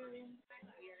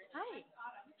Hi.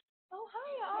 Oh,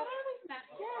 hi, Autumn.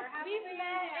 Yeah, We've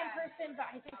met in person, but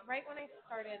I think right when I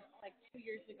started, like 2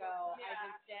 years ago, I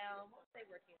was down. What was I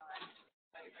working on?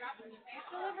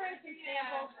 Deliver some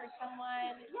samples for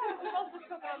someone. Yeah, we both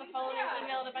just spoke on the phone and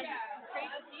emailed a bunch of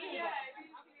great to see you guys.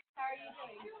 How are you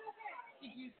doing?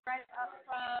 Did you write up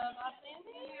from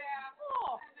Outstanding? Yeah.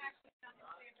 Cool.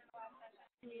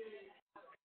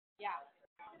 Yeah.